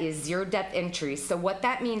area that is 0 depth entry. So what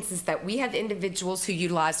that means is that we have individuals who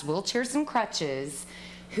utilize wheelchairs and crutches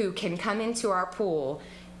who can come into our pool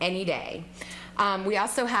any day. We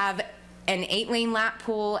also have an 8-lane lap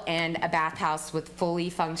pool and a bathhouse with fully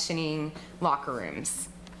functioning locker rooms.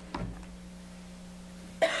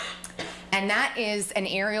 And that is an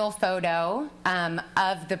aerial photo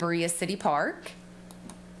of the Berea City Park.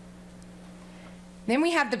 Then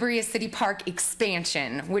we have the Berea City Park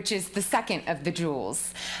expansion, which is the second of the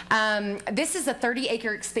jewels. This is a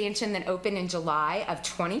 30-acre expansion that opened in July of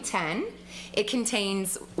 2010. It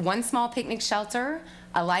contains 1 small picnic shelter,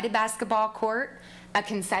 a lighted basketball court, a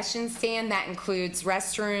concession stand that includes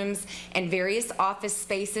restrooms and various office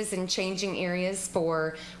spaces and changing areas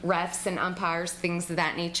for refs and umpires, things of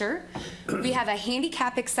that nature. We have a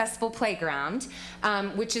handicap accessible playground,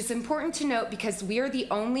 which is important to note because we are the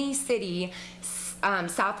only city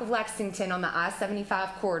south of Lexington on the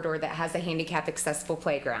I-75 corridor that has a handicap accessible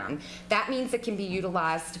playground. That means it can be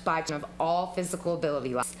utilized by of all physical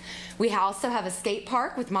ability levels. We also have a skate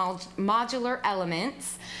park with modular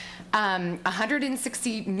elements,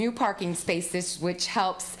 160 new parking spaces, which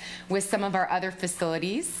helps with some of our other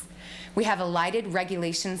facilities. We have a lighted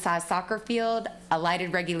regulation-size soccer field, a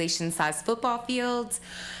lighted regulation-size football field,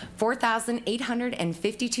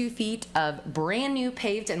 4,852 feet of brand new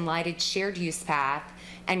paved and lighted shared use path,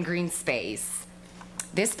 and green space.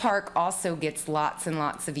 This park also gets lots and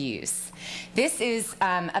lots of use. This is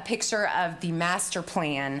a picture of the master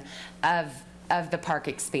plan of the park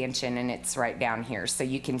expansion, and it's right down here, so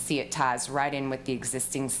you can see it ties right in with the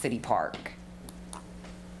existing city park.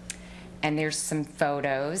 And there's some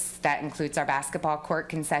photos. That includes our basketball court,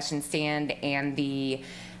 concession stand, and the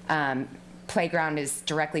playground is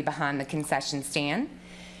directly behind the concession stand.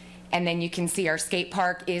 And then you can see our skate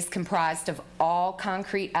park is comprised of all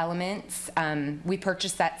concrete elements. We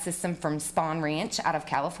purchased that system from Spawn Ranch out of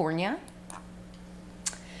California.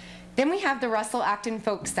 Then we have the Russell Acton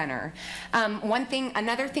Folk Center.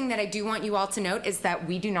 Another thing that I do want you all to note is that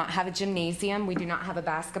we do not have a gymnasium, we do not have a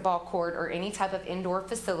basketball court or any type of indoor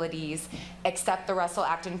facilities except the Russell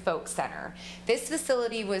Acton Folk Center. This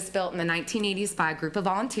facility was built in the 1980s by a group of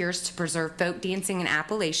volunteers to preserve folk dancing in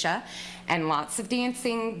Appalachia, and lots of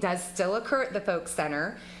dancing does still occur at the Folk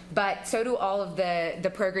Center, but so do all of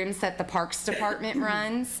the programs that the Parks Department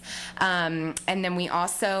runs. And then we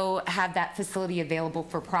also have that facility available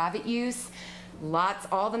for private use.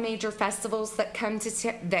 All the major festivals that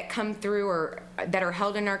come through or that are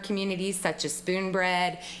held in our communities, such as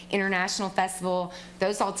Spoonbread, International Festival,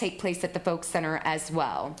 those all take place at the Folk Center as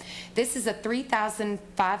well. This is a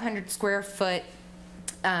 3,500 square foot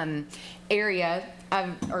area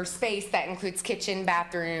or space that includes kitchen,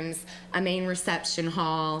 bathrooms, a main reception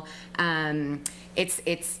hall.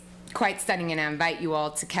 It's quite stunning, and I invite you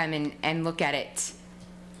all to come and look at it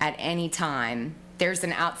at any time. There's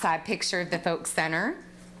an outside picture of the Folk Center,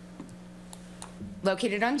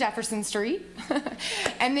 located on Jefferson Street.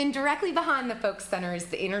 And then directly behind the Folk Center is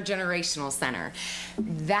the Intergenerational Center.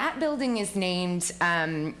 That building is named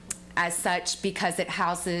as such because it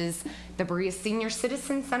houses the Berea Senior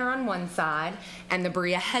Citizen Center on one side and the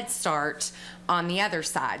Berea Head Start on the other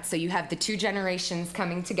side. So you have the two generations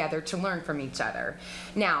coming together to learn from each other.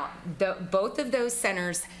 Now, both of those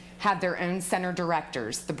centers have their own center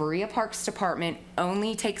directors. The Berea Parks Department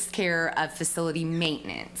only takes care of facility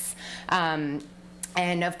maintenance.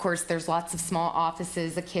 And of course, there's lots of small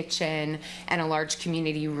offices, a kitchen, and a large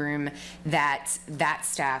community room that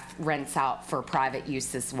staff rents out for private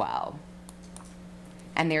use as well.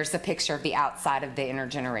 And there's a picture of the outside of the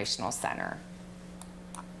Intergenerational Center.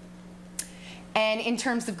 And in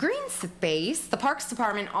terms of green space, the Parks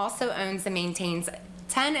Department also owns and maintains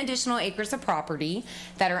 10 additional acres of property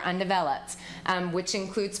that are undeveloped, which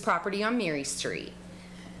includes property on Mary Street.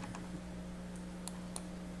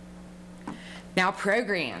 Now,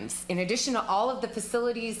 programs. In addition to all of the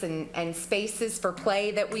facilities and spaces for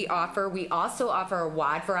play that we also offer a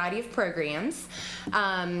wide variety of programs.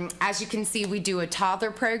 As you can see, we do a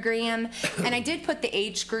toddler program, and I did put the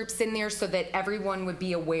age groups in there so that everyone would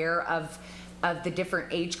be aware of the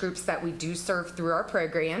different age groups that we do serve through our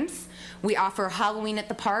programs. We offer Halloween at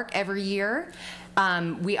the Park every year.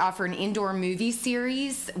 We offer an indoor movie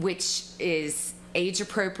series, which is age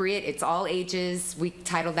appropriate. It's all ages. We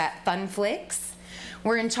title that Fun Flicks.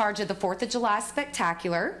 We're in charge of the 4th of July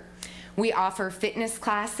Spectacular. We offer fitness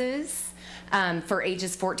classes for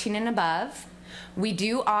ages 14 and above. We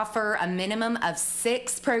do offer a minimum of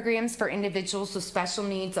 6 programs for individuals with special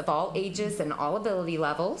needs of all ages and all ability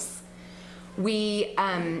levels. We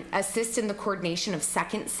assist in the coordination of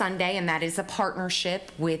Second Sunday, and that is a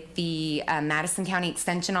partnership with the Madison County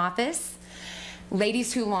Extension Office.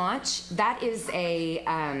 Ladies Who Launch, that is a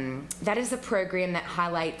program that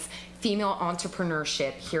highlights female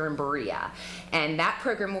entrepreneurship here in Berea. And that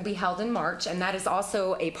program will be held in March, and that is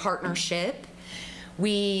also a partnership.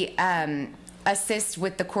 We assist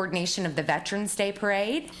with the coordination of the Veterans Day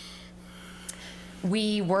Parade.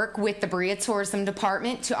 We work with the Berea Tourism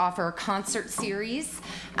Department to offer a concert series,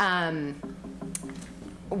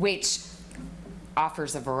 which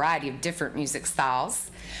offers a variety of different music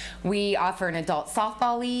styles. We offer an adult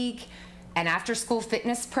softball league, an after-school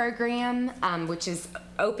fitness program, which is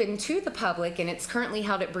open to the public, and it's currently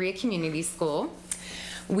held at Berea Community School.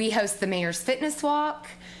 We host the Mayor's Fitness Walk.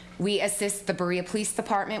 We assist the Berea Police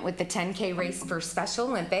Department with the 10K race for Special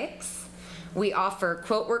Olympics. We offer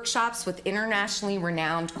quilt workshops with internationally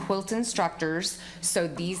renowned quilt instructors. So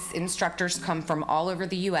these instructors come from all over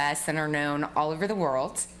the U.S. and are known all over the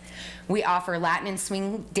world. We offer Latin and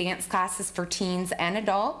swing dance classes for teens and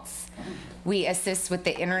adults. We assist with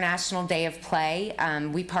the International Day of Play.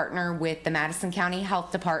 We partner with the Madison County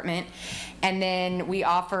Health Department. And then we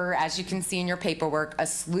offer, as you can see in your paperwork, a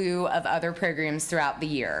slew of other programs throughout the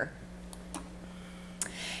year.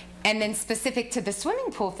 And then specific to the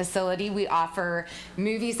swimming pool facility, we offer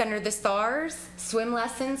Movies Under the Stars, swim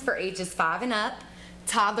lessons for ages 5 and up,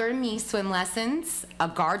 Toddler and Me swim lessons, a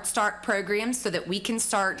Guard Start program so that we can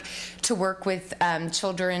start to work with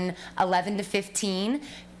children 11 to 15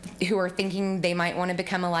 who are thinking they might want to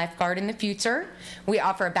become a lifeguard in the future. We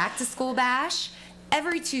offer a back to school bash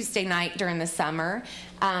every Tuesday night during the summer.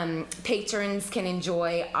 Patrons can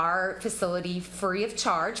enjoy our facility free of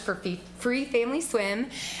charge for free family swim.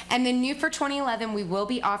 And then new for 2011, we will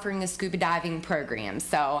be offering a scuba diving program.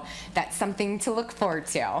 So that's something to look forward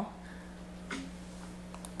to.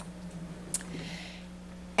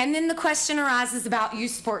 And then the question arises about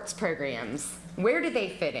youth sports programs. Where do they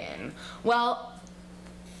fit in? Well,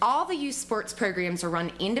 all the youth sports programs are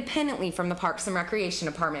run independently from the Parks and Recreation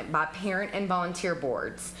Department by parent and volunteer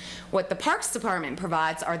boards. What the Parks Department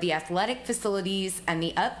provides are the athletic facilities and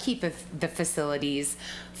the upkeep of the facilities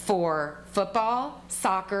for football,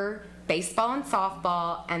 soccer, baseball and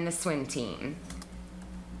softball, and the swim team.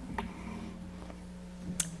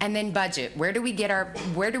 And then budget. What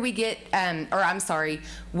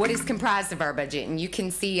is comprised of our budget? And you can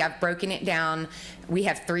see I've broken it down. We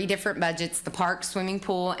have 3 different budgets, the park, swimming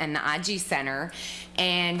pool, and the IG Center.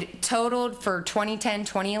 And totaled for 2010,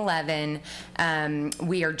 2011,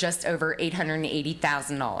 we are just over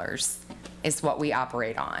 $880,000 is what we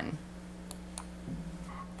operate on.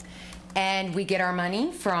 And we get our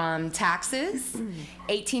money from taxes,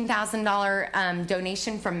 $18,000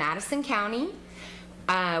 donation from Madison County.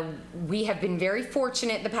 We have been very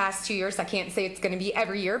fortunate the past 2 years. I can't say it's going to be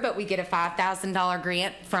every year, but we get a $5,000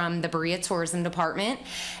 grant from the Berea Tourism Department,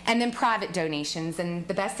 and then private donations. And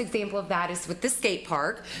the best example of that is with the skate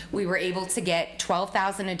park. We were able to get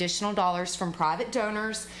 $12,000 additional dollars from private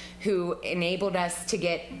donors who enabled us to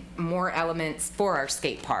get more elements for our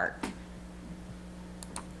skate park.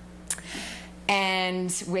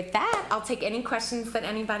 And with that, I'll take any questions that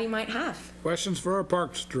anybody might have. Questions for our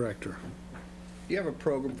Parks Director? Do you have a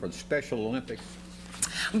program for the Special Olympics?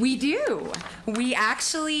 We do. We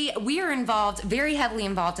are involved, very heavily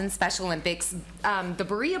involved in Special Olympics. The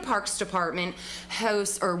Berea Parks Department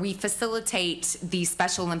hosts, or we facilitate the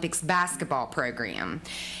Special Olympics basketball program.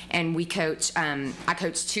 And we coach, I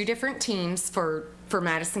coach 2 different teams for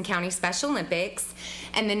Madison County Special Olympics.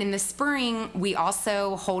 And then in the spring, we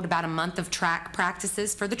also hold about a month of track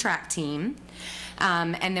practices for the track team.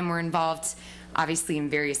 And then we're involved, obviously, in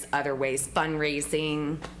various other ways,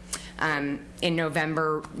 fundraising. In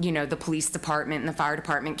November, the police department and the fire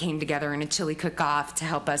department came together in a chili cook-off to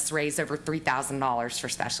help us raise over $3,000 for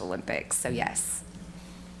Special Olympics, so yes.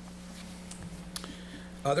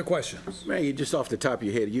 Other questions? Maggie, just off the top of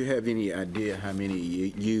your head, do you have any idea how many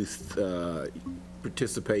youth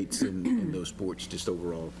participates in those sports just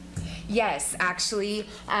overall? Yes, actually,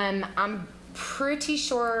 I'm pretty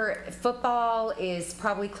sure football is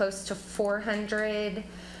probably close to 400.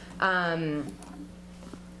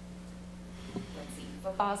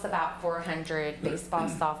 Football's about 400, baseball,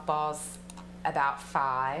 softball's about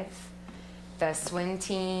 5. The swim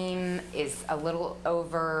team is a little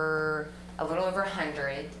over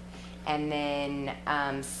 100, and then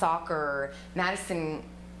soccer, Madison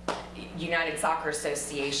United Soccer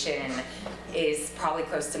Association is probably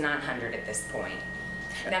close to 900 at this point.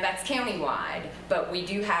 Now that's countywide, but we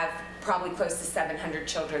do have probably close to 700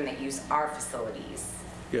 children that use our facilities.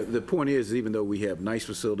 Yeah, the point is, even though we have nice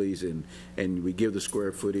facilities and we give the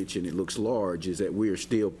square footage and it looks large, is that we are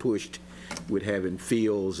still pushed with having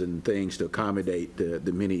fields and things to accommodate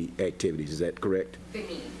the many activities. Is that correct? The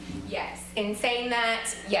need, yes. In saying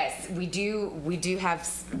that, yes, we do have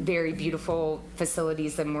very beautiful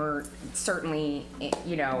facilities, and we're certainly,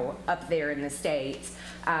 up there in the States.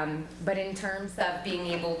 But in terms of being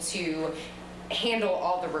able to handle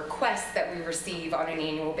all the requests that we receive on an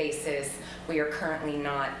annual basis, we are currently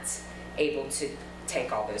not able to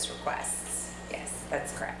take all those requests. Yes,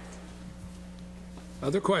 that's correct.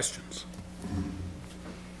 Other questions?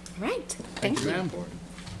 All right, thank you. Ma'am.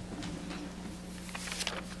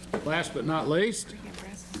 Last but not least,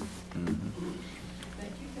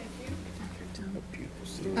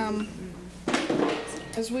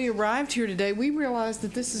 As we arrived here today, we realized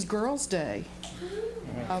that this is Girls' Day.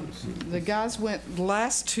 The guys went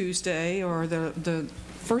last Tuesday, or the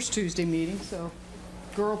first Tuesday meeting, so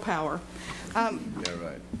girl power. Yeah,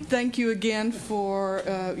 right. Thank you again for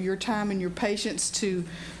your time and your patience to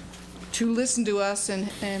listen to us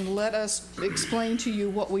and let us explain to you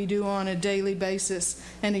what we do on a daily basis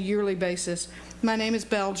and a yearly basis. My name is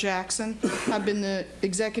Belle Jackson. I've been the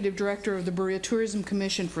Executive Director of the Berea Tourism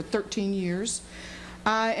Commission for 13 years.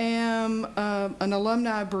 I am an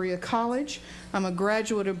alumni of Berea College. I'm a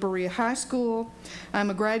graduate of Berea High School. I'm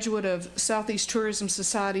a graduate of Southeast Tourism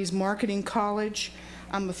Society's Marketing College.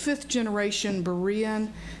 I'm a 5th generation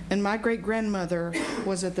Berean, and my great-grandmother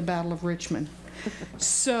was at the Battle of Richmond.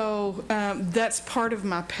 So that's part of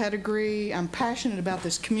my pedigree. I'm passionate about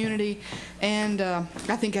this community, and I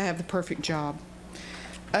think I have the perfect job.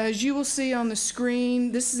 As you will see on the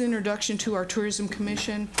screen, this is an introduction to our Tourism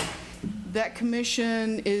Commission. That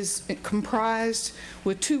commission is comprised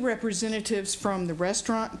with 2 representatives from the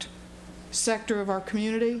restaurant sector of our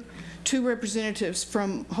community, 2 representatives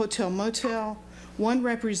from hotel motel, 1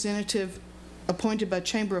 representative appointed by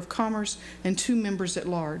Chamber of Commerce, and 2 members at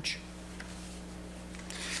large.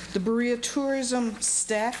 The Berea Tourism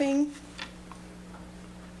staffing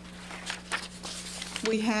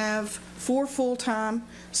We have 4 full-time,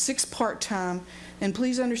 6 part-time, and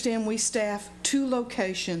please understand we staff 2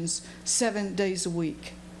 locations 7 days a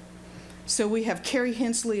week. So we have Carrie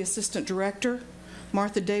Hensley, Assistant Director.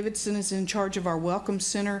 Martha Davidson is in charge of our Welcome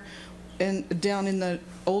Center down in the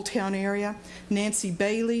Old Town area. Nancy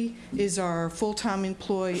Bailey is our full-time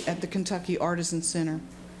employee at the Kentucky Artisan Center.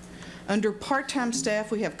 Under part-time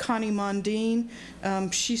staff, we have Connie Mondine.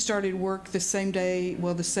 She started work the same day,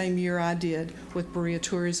 well, the same year I did with Berea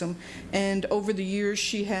Tourism. And over the years,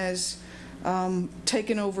 she has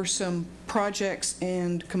taken over some projects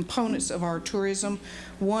and components of our tourism.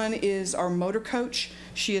 One is our motor coach.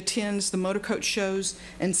 She attends the motor coach shows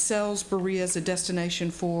and sells Berea as a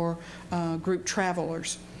destination for group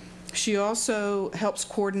travelers. She also helps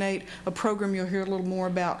coordinate a program you'll hear a little more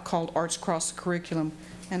about called Arts Across the Curriculum,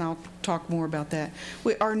 and I'll talk more about that.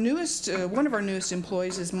 Our newest, one of our newest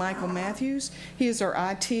employees is Michael Matthews. He is our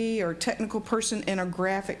IT, our technical person, and our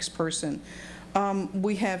graphics person.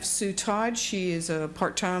 We have Sue Todd. She is a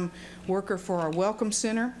part-time worker for our Welcome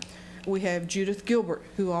Center. We have Judith Gilbert,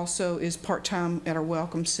 who also is part-time at our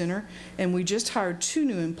Welcome Center. And we just hired 2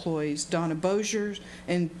 new employees, Donna Bozier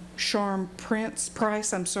and Charm Price,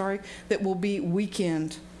 that will be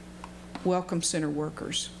weekend Welcome Center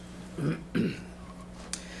workers.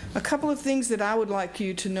 A couple of things that I would like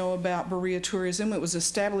you to know about Berea Tourism. It was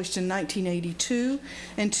established in 1982,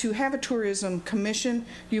 and to have a tourism commission,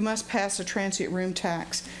 you must pass a transient room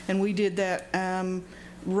tax. And we did that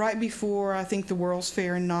right before, I think, the World's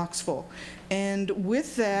Fair in Knoxville. And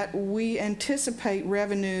with that, we anticipate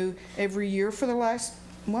revenue every year for the last,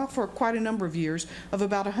 well, for quite a number of years, of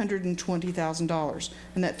about $120,000,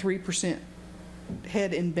 and that 3%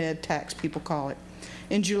 head in bed tax, people call it.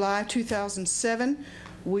 In July 2007,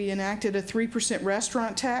 we enacted a 3%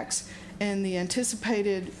 restaurant tax, and the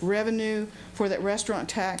anticipated revenue for that restaurant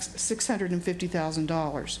tax,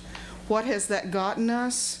 $650,000. What has that gotten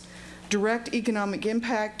us? Direct economic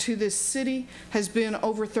impact to this city has been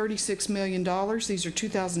over $36 million. These are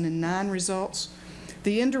 2009 results.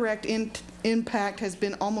 The indirect impact has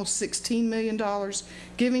been almost $16 million,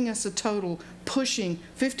 giving us a total pushing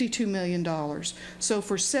 $52 million. So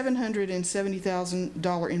for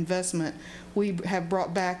 $770,000 investment, we have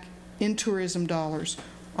brought back in tourism dollars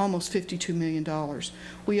almost $52 million.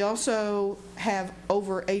 We also have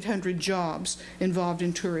over 800 jobs involved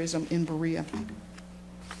in tourism in Berea.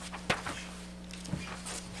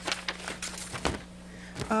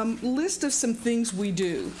 List of some things we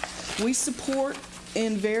do. We support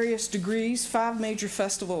in various degrees 5 major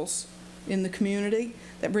festivals in the community.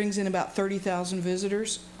 That brings in about 30,000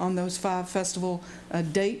 visitors on those 5 festival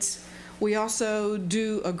dates. We also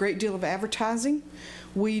do a great deal of advertising.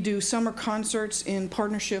 We do summer concerts in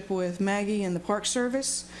partnership with Maggie and the Park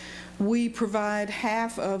Service. We provide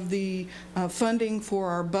half of the funding for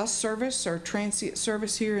our bus service, our transient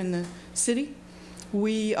service here in the city.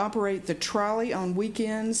 We operate the trolley on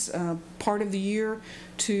weekends, part of the year,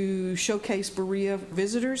 to showcase Berea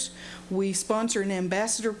visitors. We sponsor an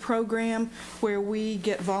ambassador program where we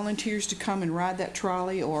get volunteers to come and ride that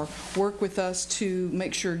trolley or work with us to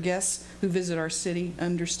make sure guests who visit our city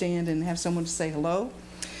understand and have someone to say hello.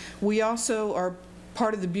 We also are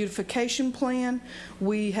part of the beautification plan.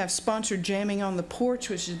 We have sponsored Jamming on the Porch,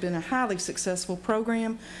 which has been a highly successful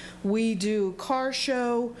program. We do car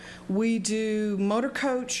show, we do motor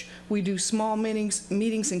coach, we do small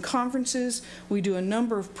meetings and conferences, we do a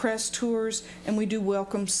number of press tours, and we do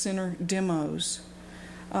Welcome Center demos.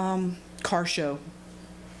 Car show,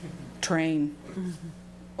 train,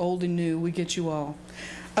 old and new, we get you all.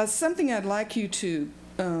 Something I'd like you to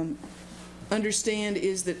understand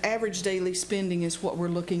is that average daily spending is what we're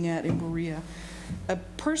looking at in Berea. A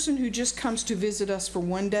person who just comes to visit us for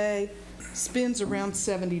one day spends around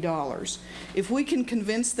 $70. If we can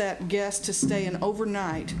convince that guest to stay an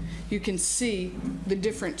overnight, you can see the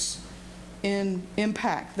difference in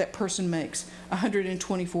impact that person makes,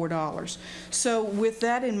 $124. So with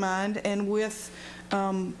that in mind, and with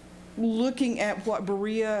looking at what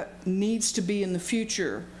Berea needs to be in the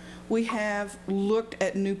future, we have looked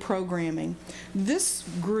at new programming. This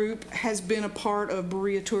group has been a part of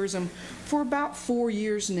Berea Tourism for about 4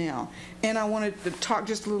 years now, and I wanted to talk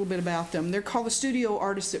just a little bit about them. They're called the Studio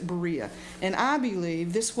Artists at Berea, and I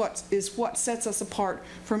believe this is what sets us apart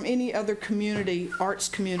from any other community, arts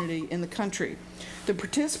community in the country. The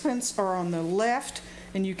participants are on the left,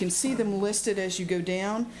 and you can see them listed as you go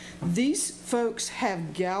down. These folks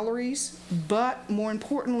have galleries, but more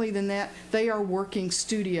importantly than that, they are working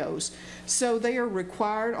studios. So they are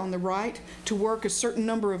required on the right to work a certain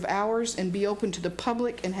number of hours and be open to the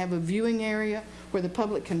public and have a viewing area where the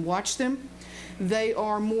public can watch them. They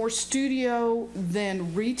are more studio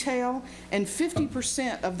than retail, and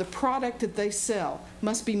 50% of the product that they sell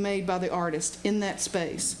must be made by the artist in that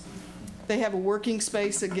space. They have a working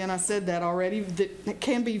space, again, I said that already, that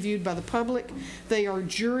can be viewed by the public. They are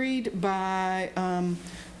juried by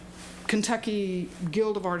Kentucky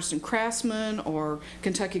Guild of Artists and Craftsmen or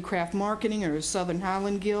Kentucky Craft Marketing or Southern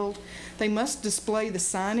Highland Guild. They must display the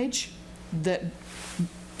signage that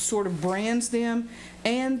sort of brands them,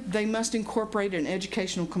 and they must incorporate an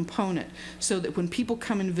educational component so that when people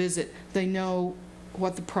come and visit, they know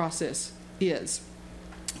what the process is.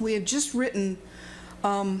 We have just written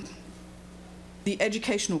the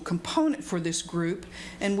educational component for this group,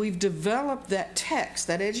 and we've developed that text,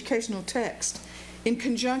 that educational text, in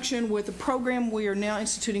conjunction with a program we are now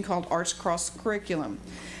instituting called Arts Across the Curriculum.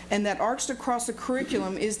 And that Arts Across the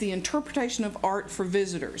Curriculum is the interpretation of art for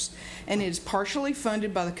visitors. And it is partially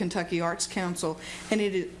funded by the Kentucky Arts Council,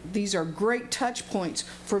 and these are great touch points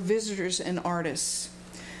for visitors and artists.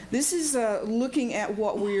 This is looking at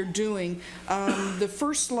what we are doing. The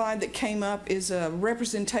first slide that came up is a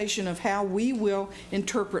representation of how we will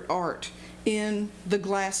interpret art in the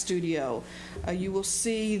glass studio. You will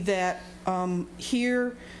see that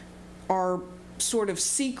here are sort of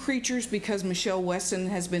sea creatures because Michelle Weston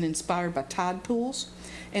has been inspired by tide pools.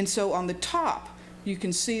 And so on the top, you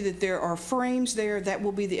can see that there are frames there. That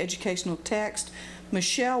will be the educational text.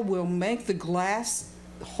 Michelle will make the glass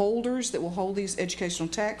holders that will hold these educational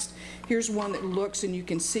texts. Here's one that looks, and you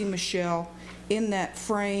can see Michelle in that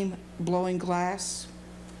frame blowing glass.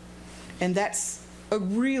 And that's a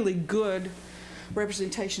really good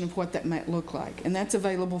representation of what that might look like. And that's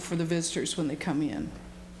available for the visitors when they come in.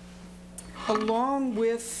 Along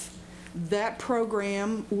with that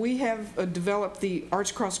program, we have developed the Arts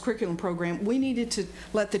Across Curriculum program. We needed to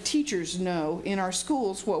let the teachers know in our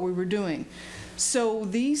schools what we were doing. So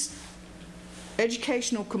these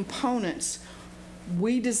educational components,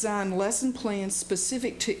 we designed lesson plans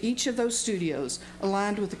specific to each of those studios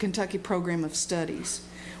aligned with the Kentucky Program of Studies.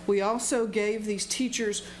 We also gave these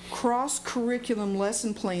teachers cross-curriculum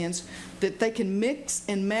lesson plans that they can mix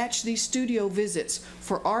and match these studio visits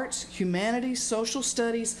for arts, humanities, social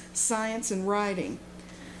studies, science, and writing.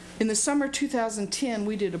 In the summer of 2010,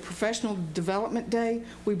 we did a professional development day.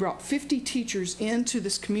 We brought 50 teachers into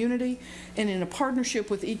this community, and in a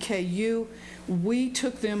partnership with EKU, we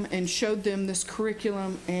took them and showed them this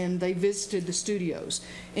curriculum, and they visited the studios.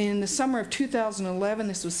 In the summer of 2011,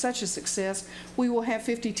 this was such a success, we will have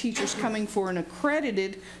 50 teachers coming for an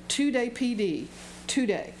accredited 2-day PD.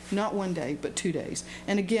 2-day, not 1 day, but 2 days.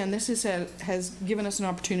 And again, this has given us an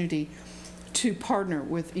opportunity to partner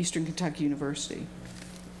with Eastern Kentucky University.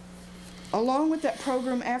 Along with that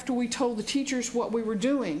program, after we told the teachers what we were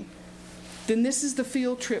doing, then this is the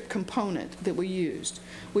field trip component that we used.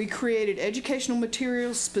 We created educational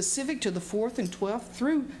materials specific to the 4th and 12th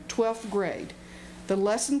through 12th grade. The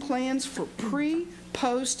lesson plans for pre,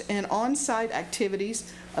 post, and on-site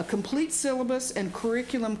activities, a complete syllabus, and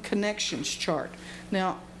curriculum connections chart.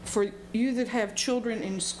 Now, for you that have children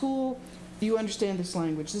in school, you understand this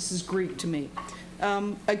language. This is Greek to me.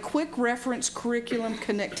 A quick reference curriculum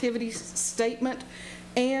connectivity statement,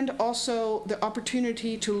 and also the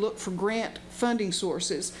opportunity to look for grant funding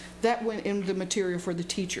sources. That went in the material for the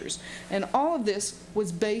teachers. And all of this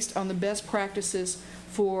was based on the best practices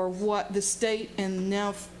for what the state and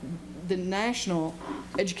now the national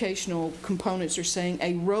educational components are saying,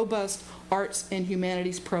 a robust arts and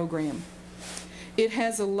humanities program. It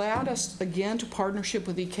has allowed us, again, to partnership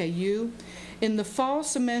with EKU. In the fall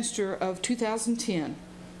semester of 2010,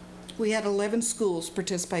 we had 11 schools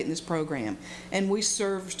participate in this program, and we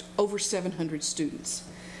served over 700 students.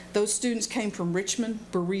 Those students came from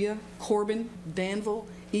Richmond, Berea, Corbin, Danville,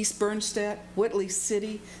 East Bernstedt, Whitley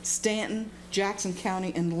City, Stanton, Jackson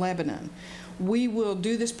County, and Lebanon. We will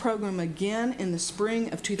do this program again in the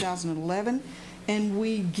spring of 2011, and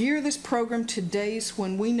we gear this program to days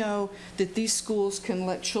when we know that these schools can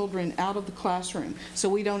let children out of the classroom, so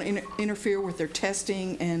we don't interfere with their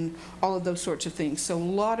testing and all of those sorts of things. So a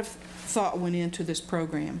lot of thought went into this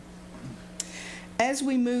program. As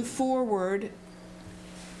we move forward,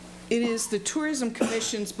 it is the Tourism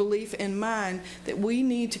Commission's belief and mine that we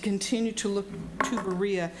need to continue to look to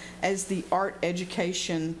Berea as the art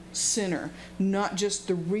education center, not just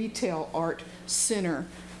the retail art center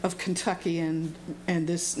of Kentucky and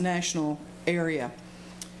this national area.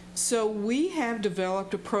 So we have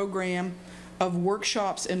developed a program of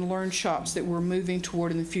workshops and learn shops that we're moving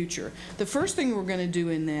toward in the future. The first thing we're going to do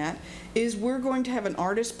in that is we're going to have an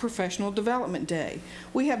artist professional development day.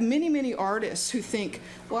 We have many, many artists who think,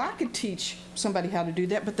 well, I could teach somebody how to do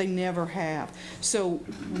that, but they never have. So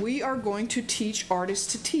we are going to teach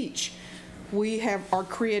artists to teach. We are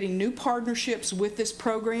creating new partnerships with this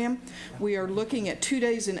program. We are looking at 2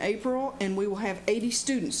 days in April, and we will have 80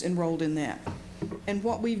 students enrolled in that. And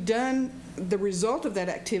what we've done, the result of that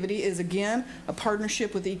activity is, again, a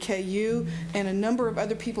partnership with EKU and a number of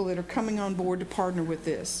other people that are coming on board to partner with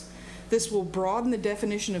this. This will broaden the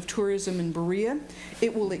definition of tourism in Berea.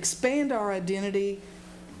 It will expand our identity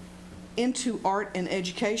into art and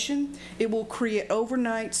education. It will create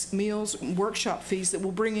overnights, meals, workshop fees that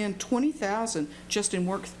will bring in $20,000 just in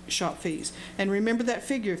workshop fees. And remember that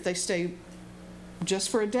figure, if they stay just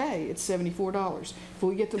for a day, it's $74. If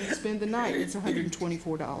we get them to spend the night, it's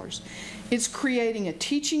 $124. It's creating a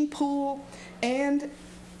teaching pool, and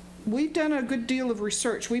we've done a good deal of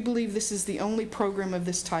research. We believe this is the only program of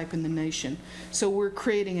this type in the nation. So we're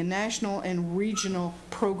creating a national and regional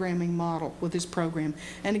programming model with this program.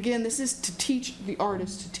 And again, this is to teach the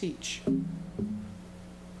artists to teach.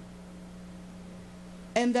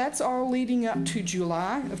 And that's all leading up to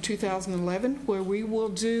July of 2011, where we will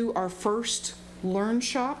do our first Learn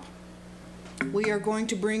Shop. We are going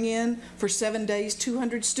to bring in, for 7 days,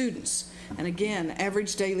 200 students. And again,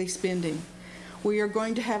 average daily spending. We are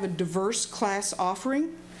going to have a diverse class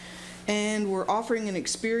offering, and we're offering an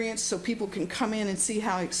experience so people can come in and see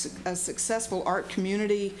how a successful art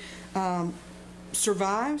community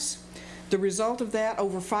survives. The result of that,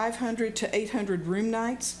 over 500 to 800 room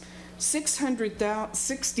nights,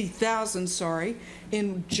 60,000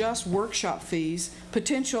 in just workshop fees,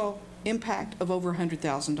 potential impact of over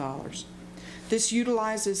 $100,000. This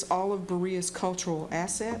utilizes all of Berea's cultural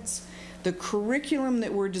assets. The curriculum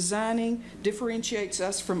that we're designing differentiates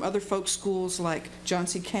us from other folk schools like John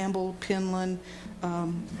C. Campbell, Penland,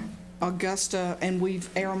 Augusta, and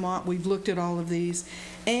Aramont. We've looked at all of these.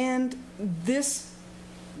 And this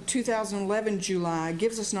 2011 July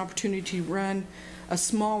gives us an opportunity to run a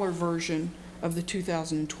smaller version of the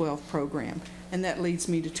 2012 program. And that leads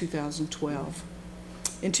me to 2012.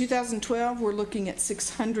 In 2012, we're looking at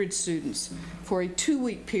 600 students for a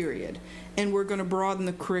 2-week period, and we're going to broaden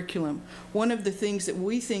the curriculum. One of the things that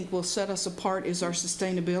we think will set us apart is our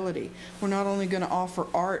sustainability. We're not only going to offer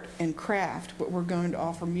art and craft, but we're going to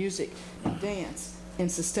offer music and dance and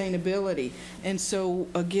sustainability. And so,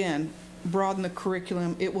 again, broaden the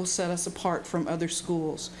curriculum. It will set us apart from other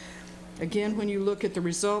schools. Again, when you look at the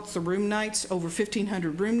results, the room nights, over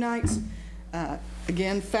 1,500 room nights.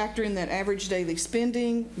 Again, factor in that average daily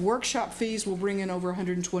spending. Workshop fees will bring in over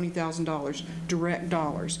 $120,000 direct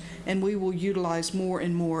dollars, and we will utilize more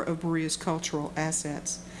and more of Berea's cultural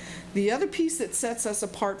assets. The other piece that sets us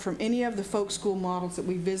apart from any of the folk school models that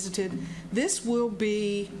we visited, this will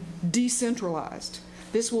be decentralized.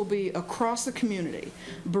 This will be across the community.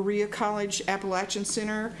 Berea College Appalachian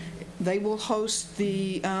Center, they will host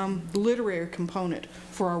the literary component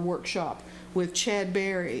for our workshop with Chad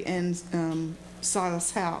Berry and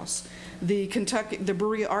Silas House. The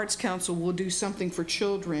Berea Arts Council will do something for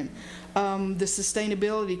children. The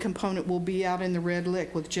sustainability component will be out in the Red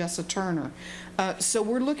Lick with Jessa Turner. So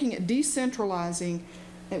we're looking at decentralizing,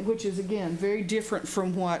 which is, again, very different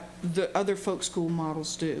from what the other folk school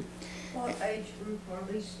models do. What age group are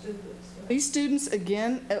these students? These students,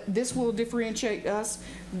 again, this will differentiate us.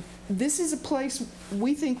 This is a place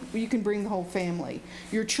we think you can bring the whole family.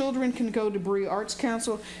 Your children can go to Berea Arts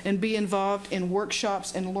Council and be involved in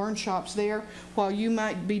workshops and learn shops there, while you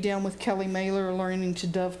might be down with Kelly Mailer learning to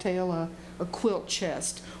dovetail a quilt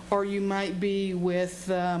chest, or you might be with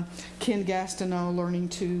Ken Gastineau learning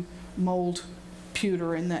to mold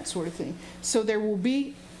pewter and that sort of thing. So there will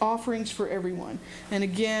be offerings for everyone. And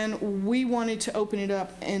again, we wanted to open it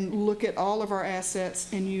up and look at all of our assets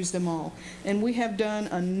and use them all. And we have done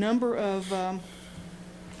a number of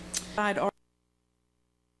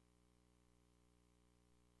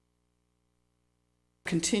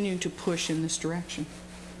continuing to push in this direction.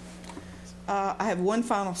 I have one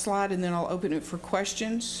final slide, and then I'll open it for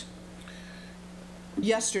questions.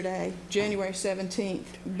 Yesterday, January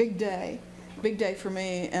 17th, big day for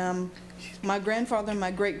me. My grandfather and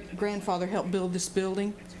my great-grandfather helped build this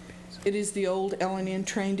building. It is the old L&N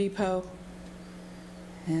train depot.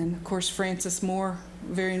 And, of course, Francis Moore,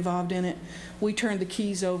 very involved in it. We turned the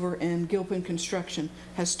keys over, and Gilpin Construction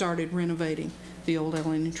has started renovating the old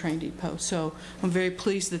L&N train depot. So I'm very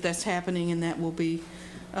pleased that that's happening, and that will be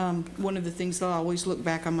one of the things that I'll always look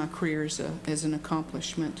back on my career as an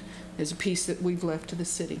accomplishment, as a piece that we've left to the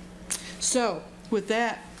city. So with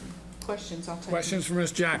that, questions, I'll take them. Questions for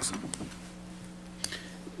Ms. Jackson?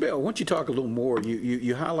 Bill, why don't you talk a little more?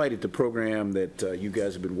 You highlighted the program that you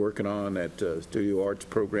guys have been working on, that Studio Arts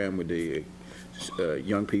program with the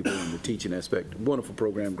young people and the teaching aspect. Wonderful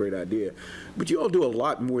program, great idea. But you all do a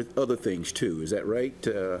lot more other things too, is that right?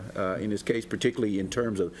 In this case, particularly in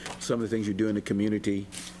terms of some of the things you do in the community.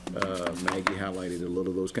 Maggie highlighted a little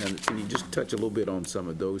of those kinds. Can you just touch a little bit on some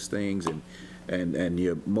of those things and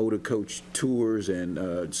your motor coach tours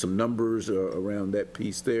and some numbers around that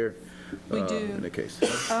piece there? We do. In the case.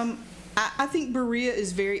 I think Berea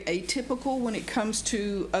is very atypical when it comes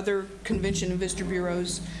to other convention and visitor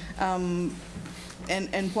bureaus.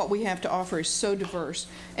 And what we have to offer is so diverse.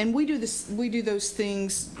 And we do those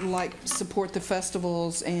things like support the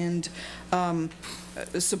festivals and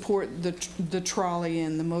support the trolley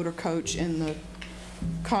and the motor coach and the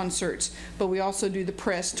concerts, but we also do the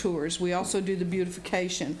press tours. We also do the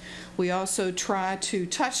beautification. We also try to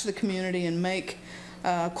touch the community and make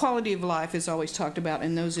quality of life is always talked about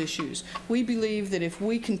in those issues. We believe that if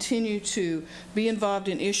we continue to be involved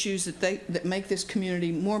in issues that make this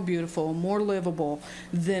community more beautiful, more livable,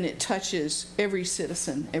 then it touches every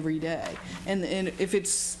citizen every day. And if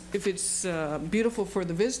it's beautiful for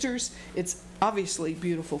the visitors, it's obviously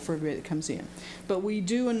beautiful for everybody that comes in. But we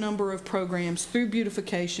do a number of programs through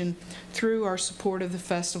beautification, through our support of the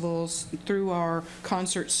festivals, through our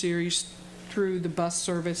concert series, through the bus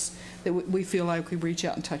service, that we feel like we reach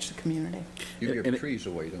out and touch the community. You give trees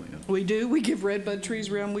away, don't you? We do. We give redbud trees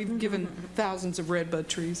around. We've given thousands of redbud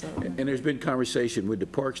trees out. And there's been conversation with the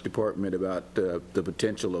Parks Department about the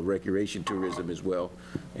potential of recreation tourism as well.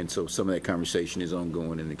 And so some of that conversation is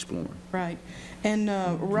ongoing and exploring. Right. And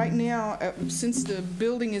right now, since the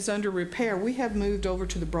building is under repair, we have moved over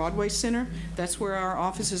to the Broadway Center. That's where our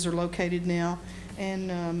offices are located now.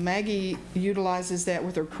 And Maggie utilizes that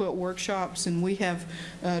with her quilt workshops, and we have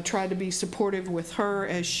tried to be supportive with her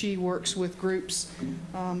as she works with groups.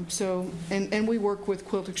 And we work with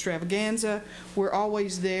Quilt Extravaganza. We're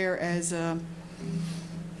always there as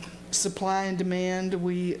supply and demand.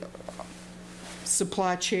 We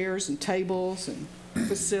supply chairs and tables and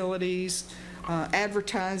facilities,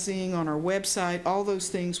 advertising on our website, all those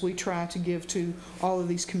things we try to give to all of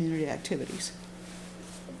these community activities.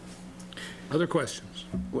 Other questions?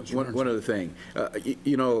 One other thing.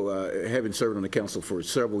 Having served on the council for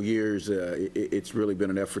several years, it's really been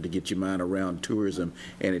an effort to get your mind around tourism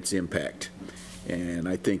and its impact. And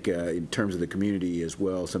I think in terms of the community as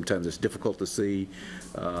well, sometimes it's difficult to see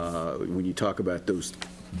when you talk about those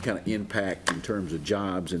kind of impact in terms of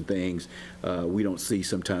jobs and things. We don't see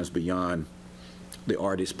sometimes beyond the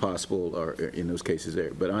art is possible, or in those cases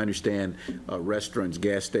there. But I understand restaurants,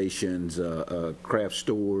 gas stations, craft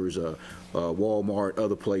stores, Walmart,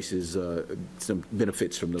 other places, some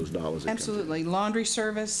benefits from those dollars. Absolutely. Laundry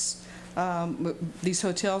service. These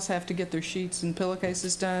hotels have to get their sheets and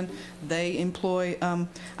pillowcases done. They employ,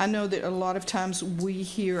 I know that a lot of times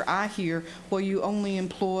I hear, well, you only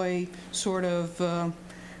employ sort of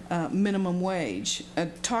minimum wage.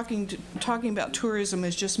 Talking about tourism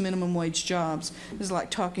as just minimum wage jobs is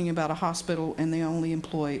like talking about a hospital and they only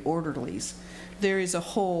employ orderlies. There is a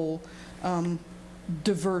whole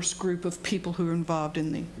diverse group of people who are involved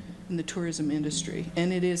in the tourism industry,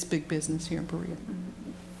 and it is big business here in Berea.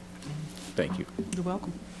 Thank you. You're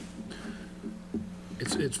welcome.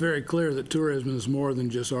 It's very clear that tourism is more than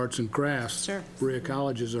just arts and crafts. Sure. Berea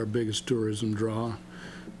College is our biggest tourism draw.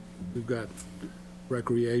 We've got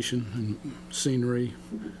recreation and scenery,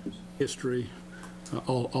 history,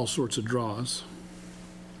 all sorts of draws.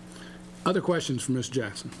 Other questions for Ms.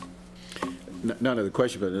 Jackson? Not another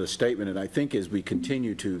question, but another statement. And I think as we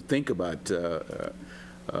continue to think about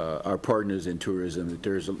our partners in tourism, that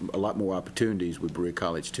there's a lot more opportunities with Berea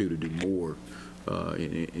College too to do more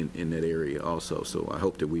in that area also. So I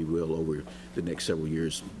hope that we will, over the next several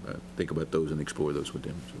years, think about those and explore those with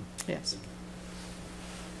them. So. Yes.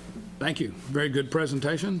 Thank you. Very good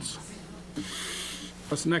presentations.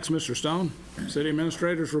 What's next, Mr. Stone? City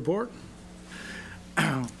Administrator's report?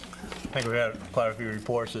 I think we've had quite a few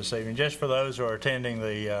reports this evening. Just for those who are attending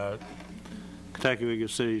the Kentucky League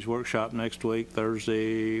of Cities workshop next week,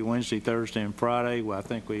 Wednesday, Thursday, and Friday, well, I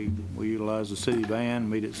think we utilize the city van,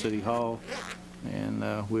 meet at City Hall,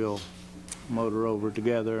 and we'll motor over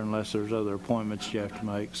together unless there's other appointments you have to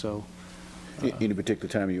make. So. Any particular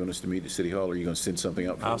time you want us to meet at City Hall, or are you going to send something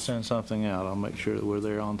out for I'll us? send something out. I'll make sure that we're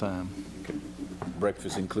there on time. Okay.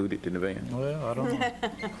 Breakfast included in the van? Well, I don't know.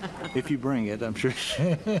 If you bring it, I'm sure.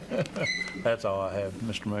 That's all I have,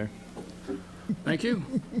 Mr. Mayor. Thank you.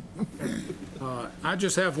 I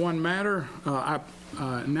just have one matter. I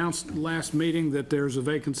announced last meeting that there's a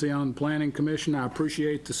vacancy on the Planning Commission. I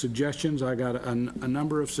appreciate the suggestions. I got a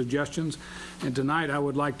number of suggestions. And tonight I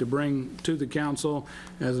would like to bring to the council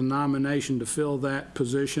as a nomination to fill that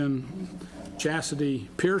position Chastity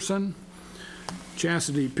Pearson.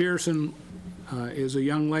 Chastity Pearson is a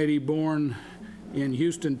young lady born in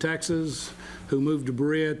Houston, Texas, who moved to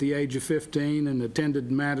Berea at the age of 15 and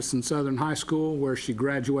attended Madison Southern High School, where she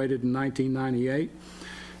graduated in 1998,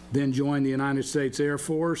 then joined the United States Air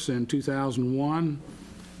Force in 2001.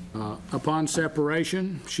 Upon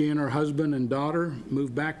separation, she and her husband and daughter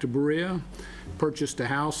moved back to Berea, purchased a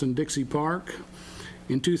house in Dixie Park.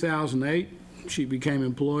 In 2008, she became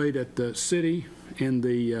employed at the city in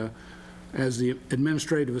the as the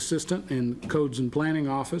administrative assistant in Codes and Planning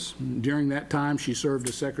Office. During that time, she served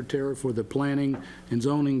as secretary for the Planning and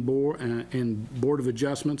Zoning Board and Board of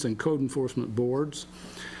Adjustments and Code Enforcement Boards.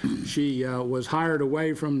 She was hired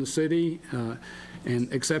away from the city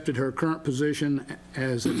and accepted her current position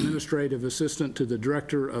as administrative assistant to the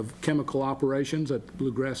Director of Chemical Operations at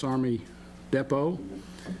Bluegrass Army Depot,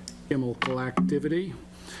 Chemical Activity.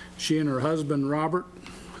 She and her husband, Robert,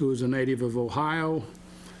 who is a native of Ohio,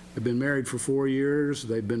 have been married for 4 years.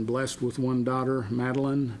 They've been blessed with one daughter,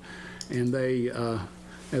 Madeline, and they,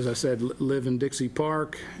 as I said, live in Dixie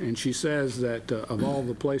Park. And she says that of all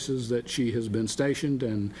the places that she has been stationed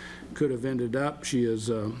and could have ended up, she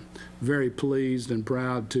is very pleased and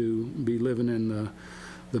proud to be living in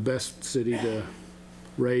the best city to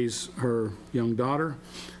raise her young daughter.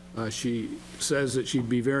 She says that she'd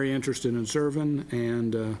be very interested in serving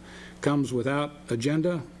and comes without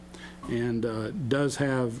agenda, and does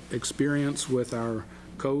have experience with our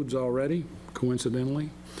codes already, coincidentally.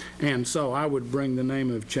 And so I would bring the name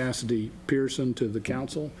of Chastity Pearson to the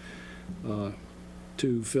council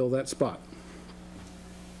to fill that spot,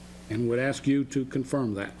 and would ask you to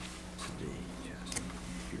confirm that.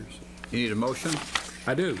 You need a motion?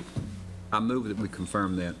 I do. I move that we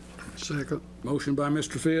confirm that. Second. Motion by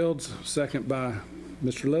Mr. Fields, second by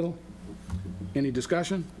Mr. Little. Any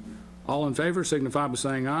discussion? All in favor signify by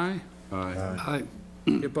saying aye. Aye.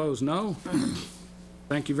 Any opposed, no.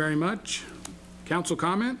 Thank you very much. Council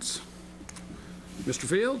comments? Mr.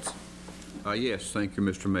 Fields? Yes, thank you,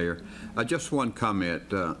 Mr. Mayor. Just one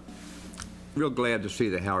comment. Real glad to see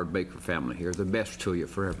the Howard Baker family here. The best to you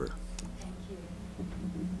forever.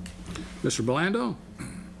 Mr. Belando?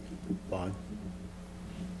 Fine.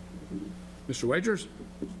 Mr. Wagers?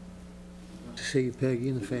 To see you, Peggy,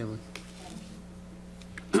 and the family.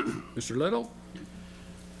 Mr. Little?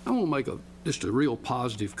 I want to make just a real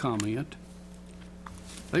positive comment.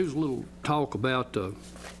 There was a little talk about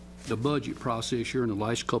the budget process here in the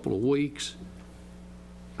last couple of weeks.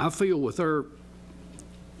 I feel with our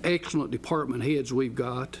excellent department heads we've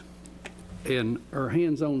got and our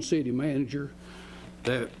hands-on city manager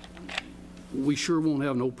that we sure won't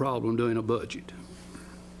have no problem doing a budget.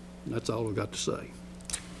 That's all I've got to say.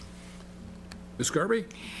 Ms. Kirby?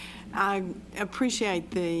 I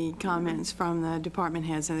appreciate the comments from the department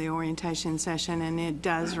heads of the orientation session, and it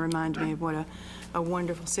does remind me of what a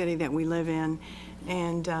wonderful city that we live in.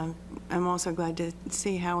 And I'm also glad to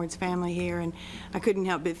see Howard's family here, and I couldn't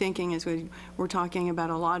help but thinking as we were talking about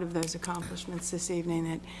a lot of those accomplishments this evening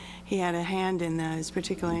that he had a hand in those,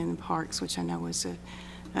 particularly in the parks, which I know was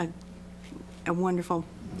a wonderful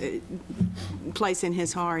place in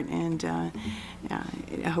his heart, and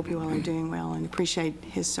I hope you all are doing well and appreciate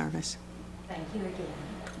his service. Thank you again.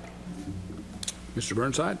 Mr.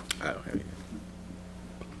 Burnside? I don't have anything.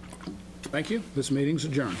 Thank you. This meeting's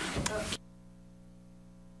adjourned.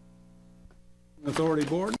 Authority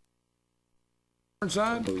Board?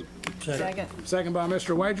 Burnside? Second. Second by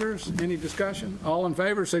Mr. Wagers. Any discussion? All in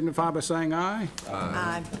favor signify by saying aye.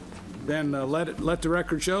 Aye. Then let the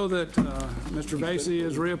record show that Mr. Vasey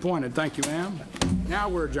is reappointed. Thank you, ma'am. Now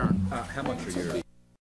we're adjourned. How much are your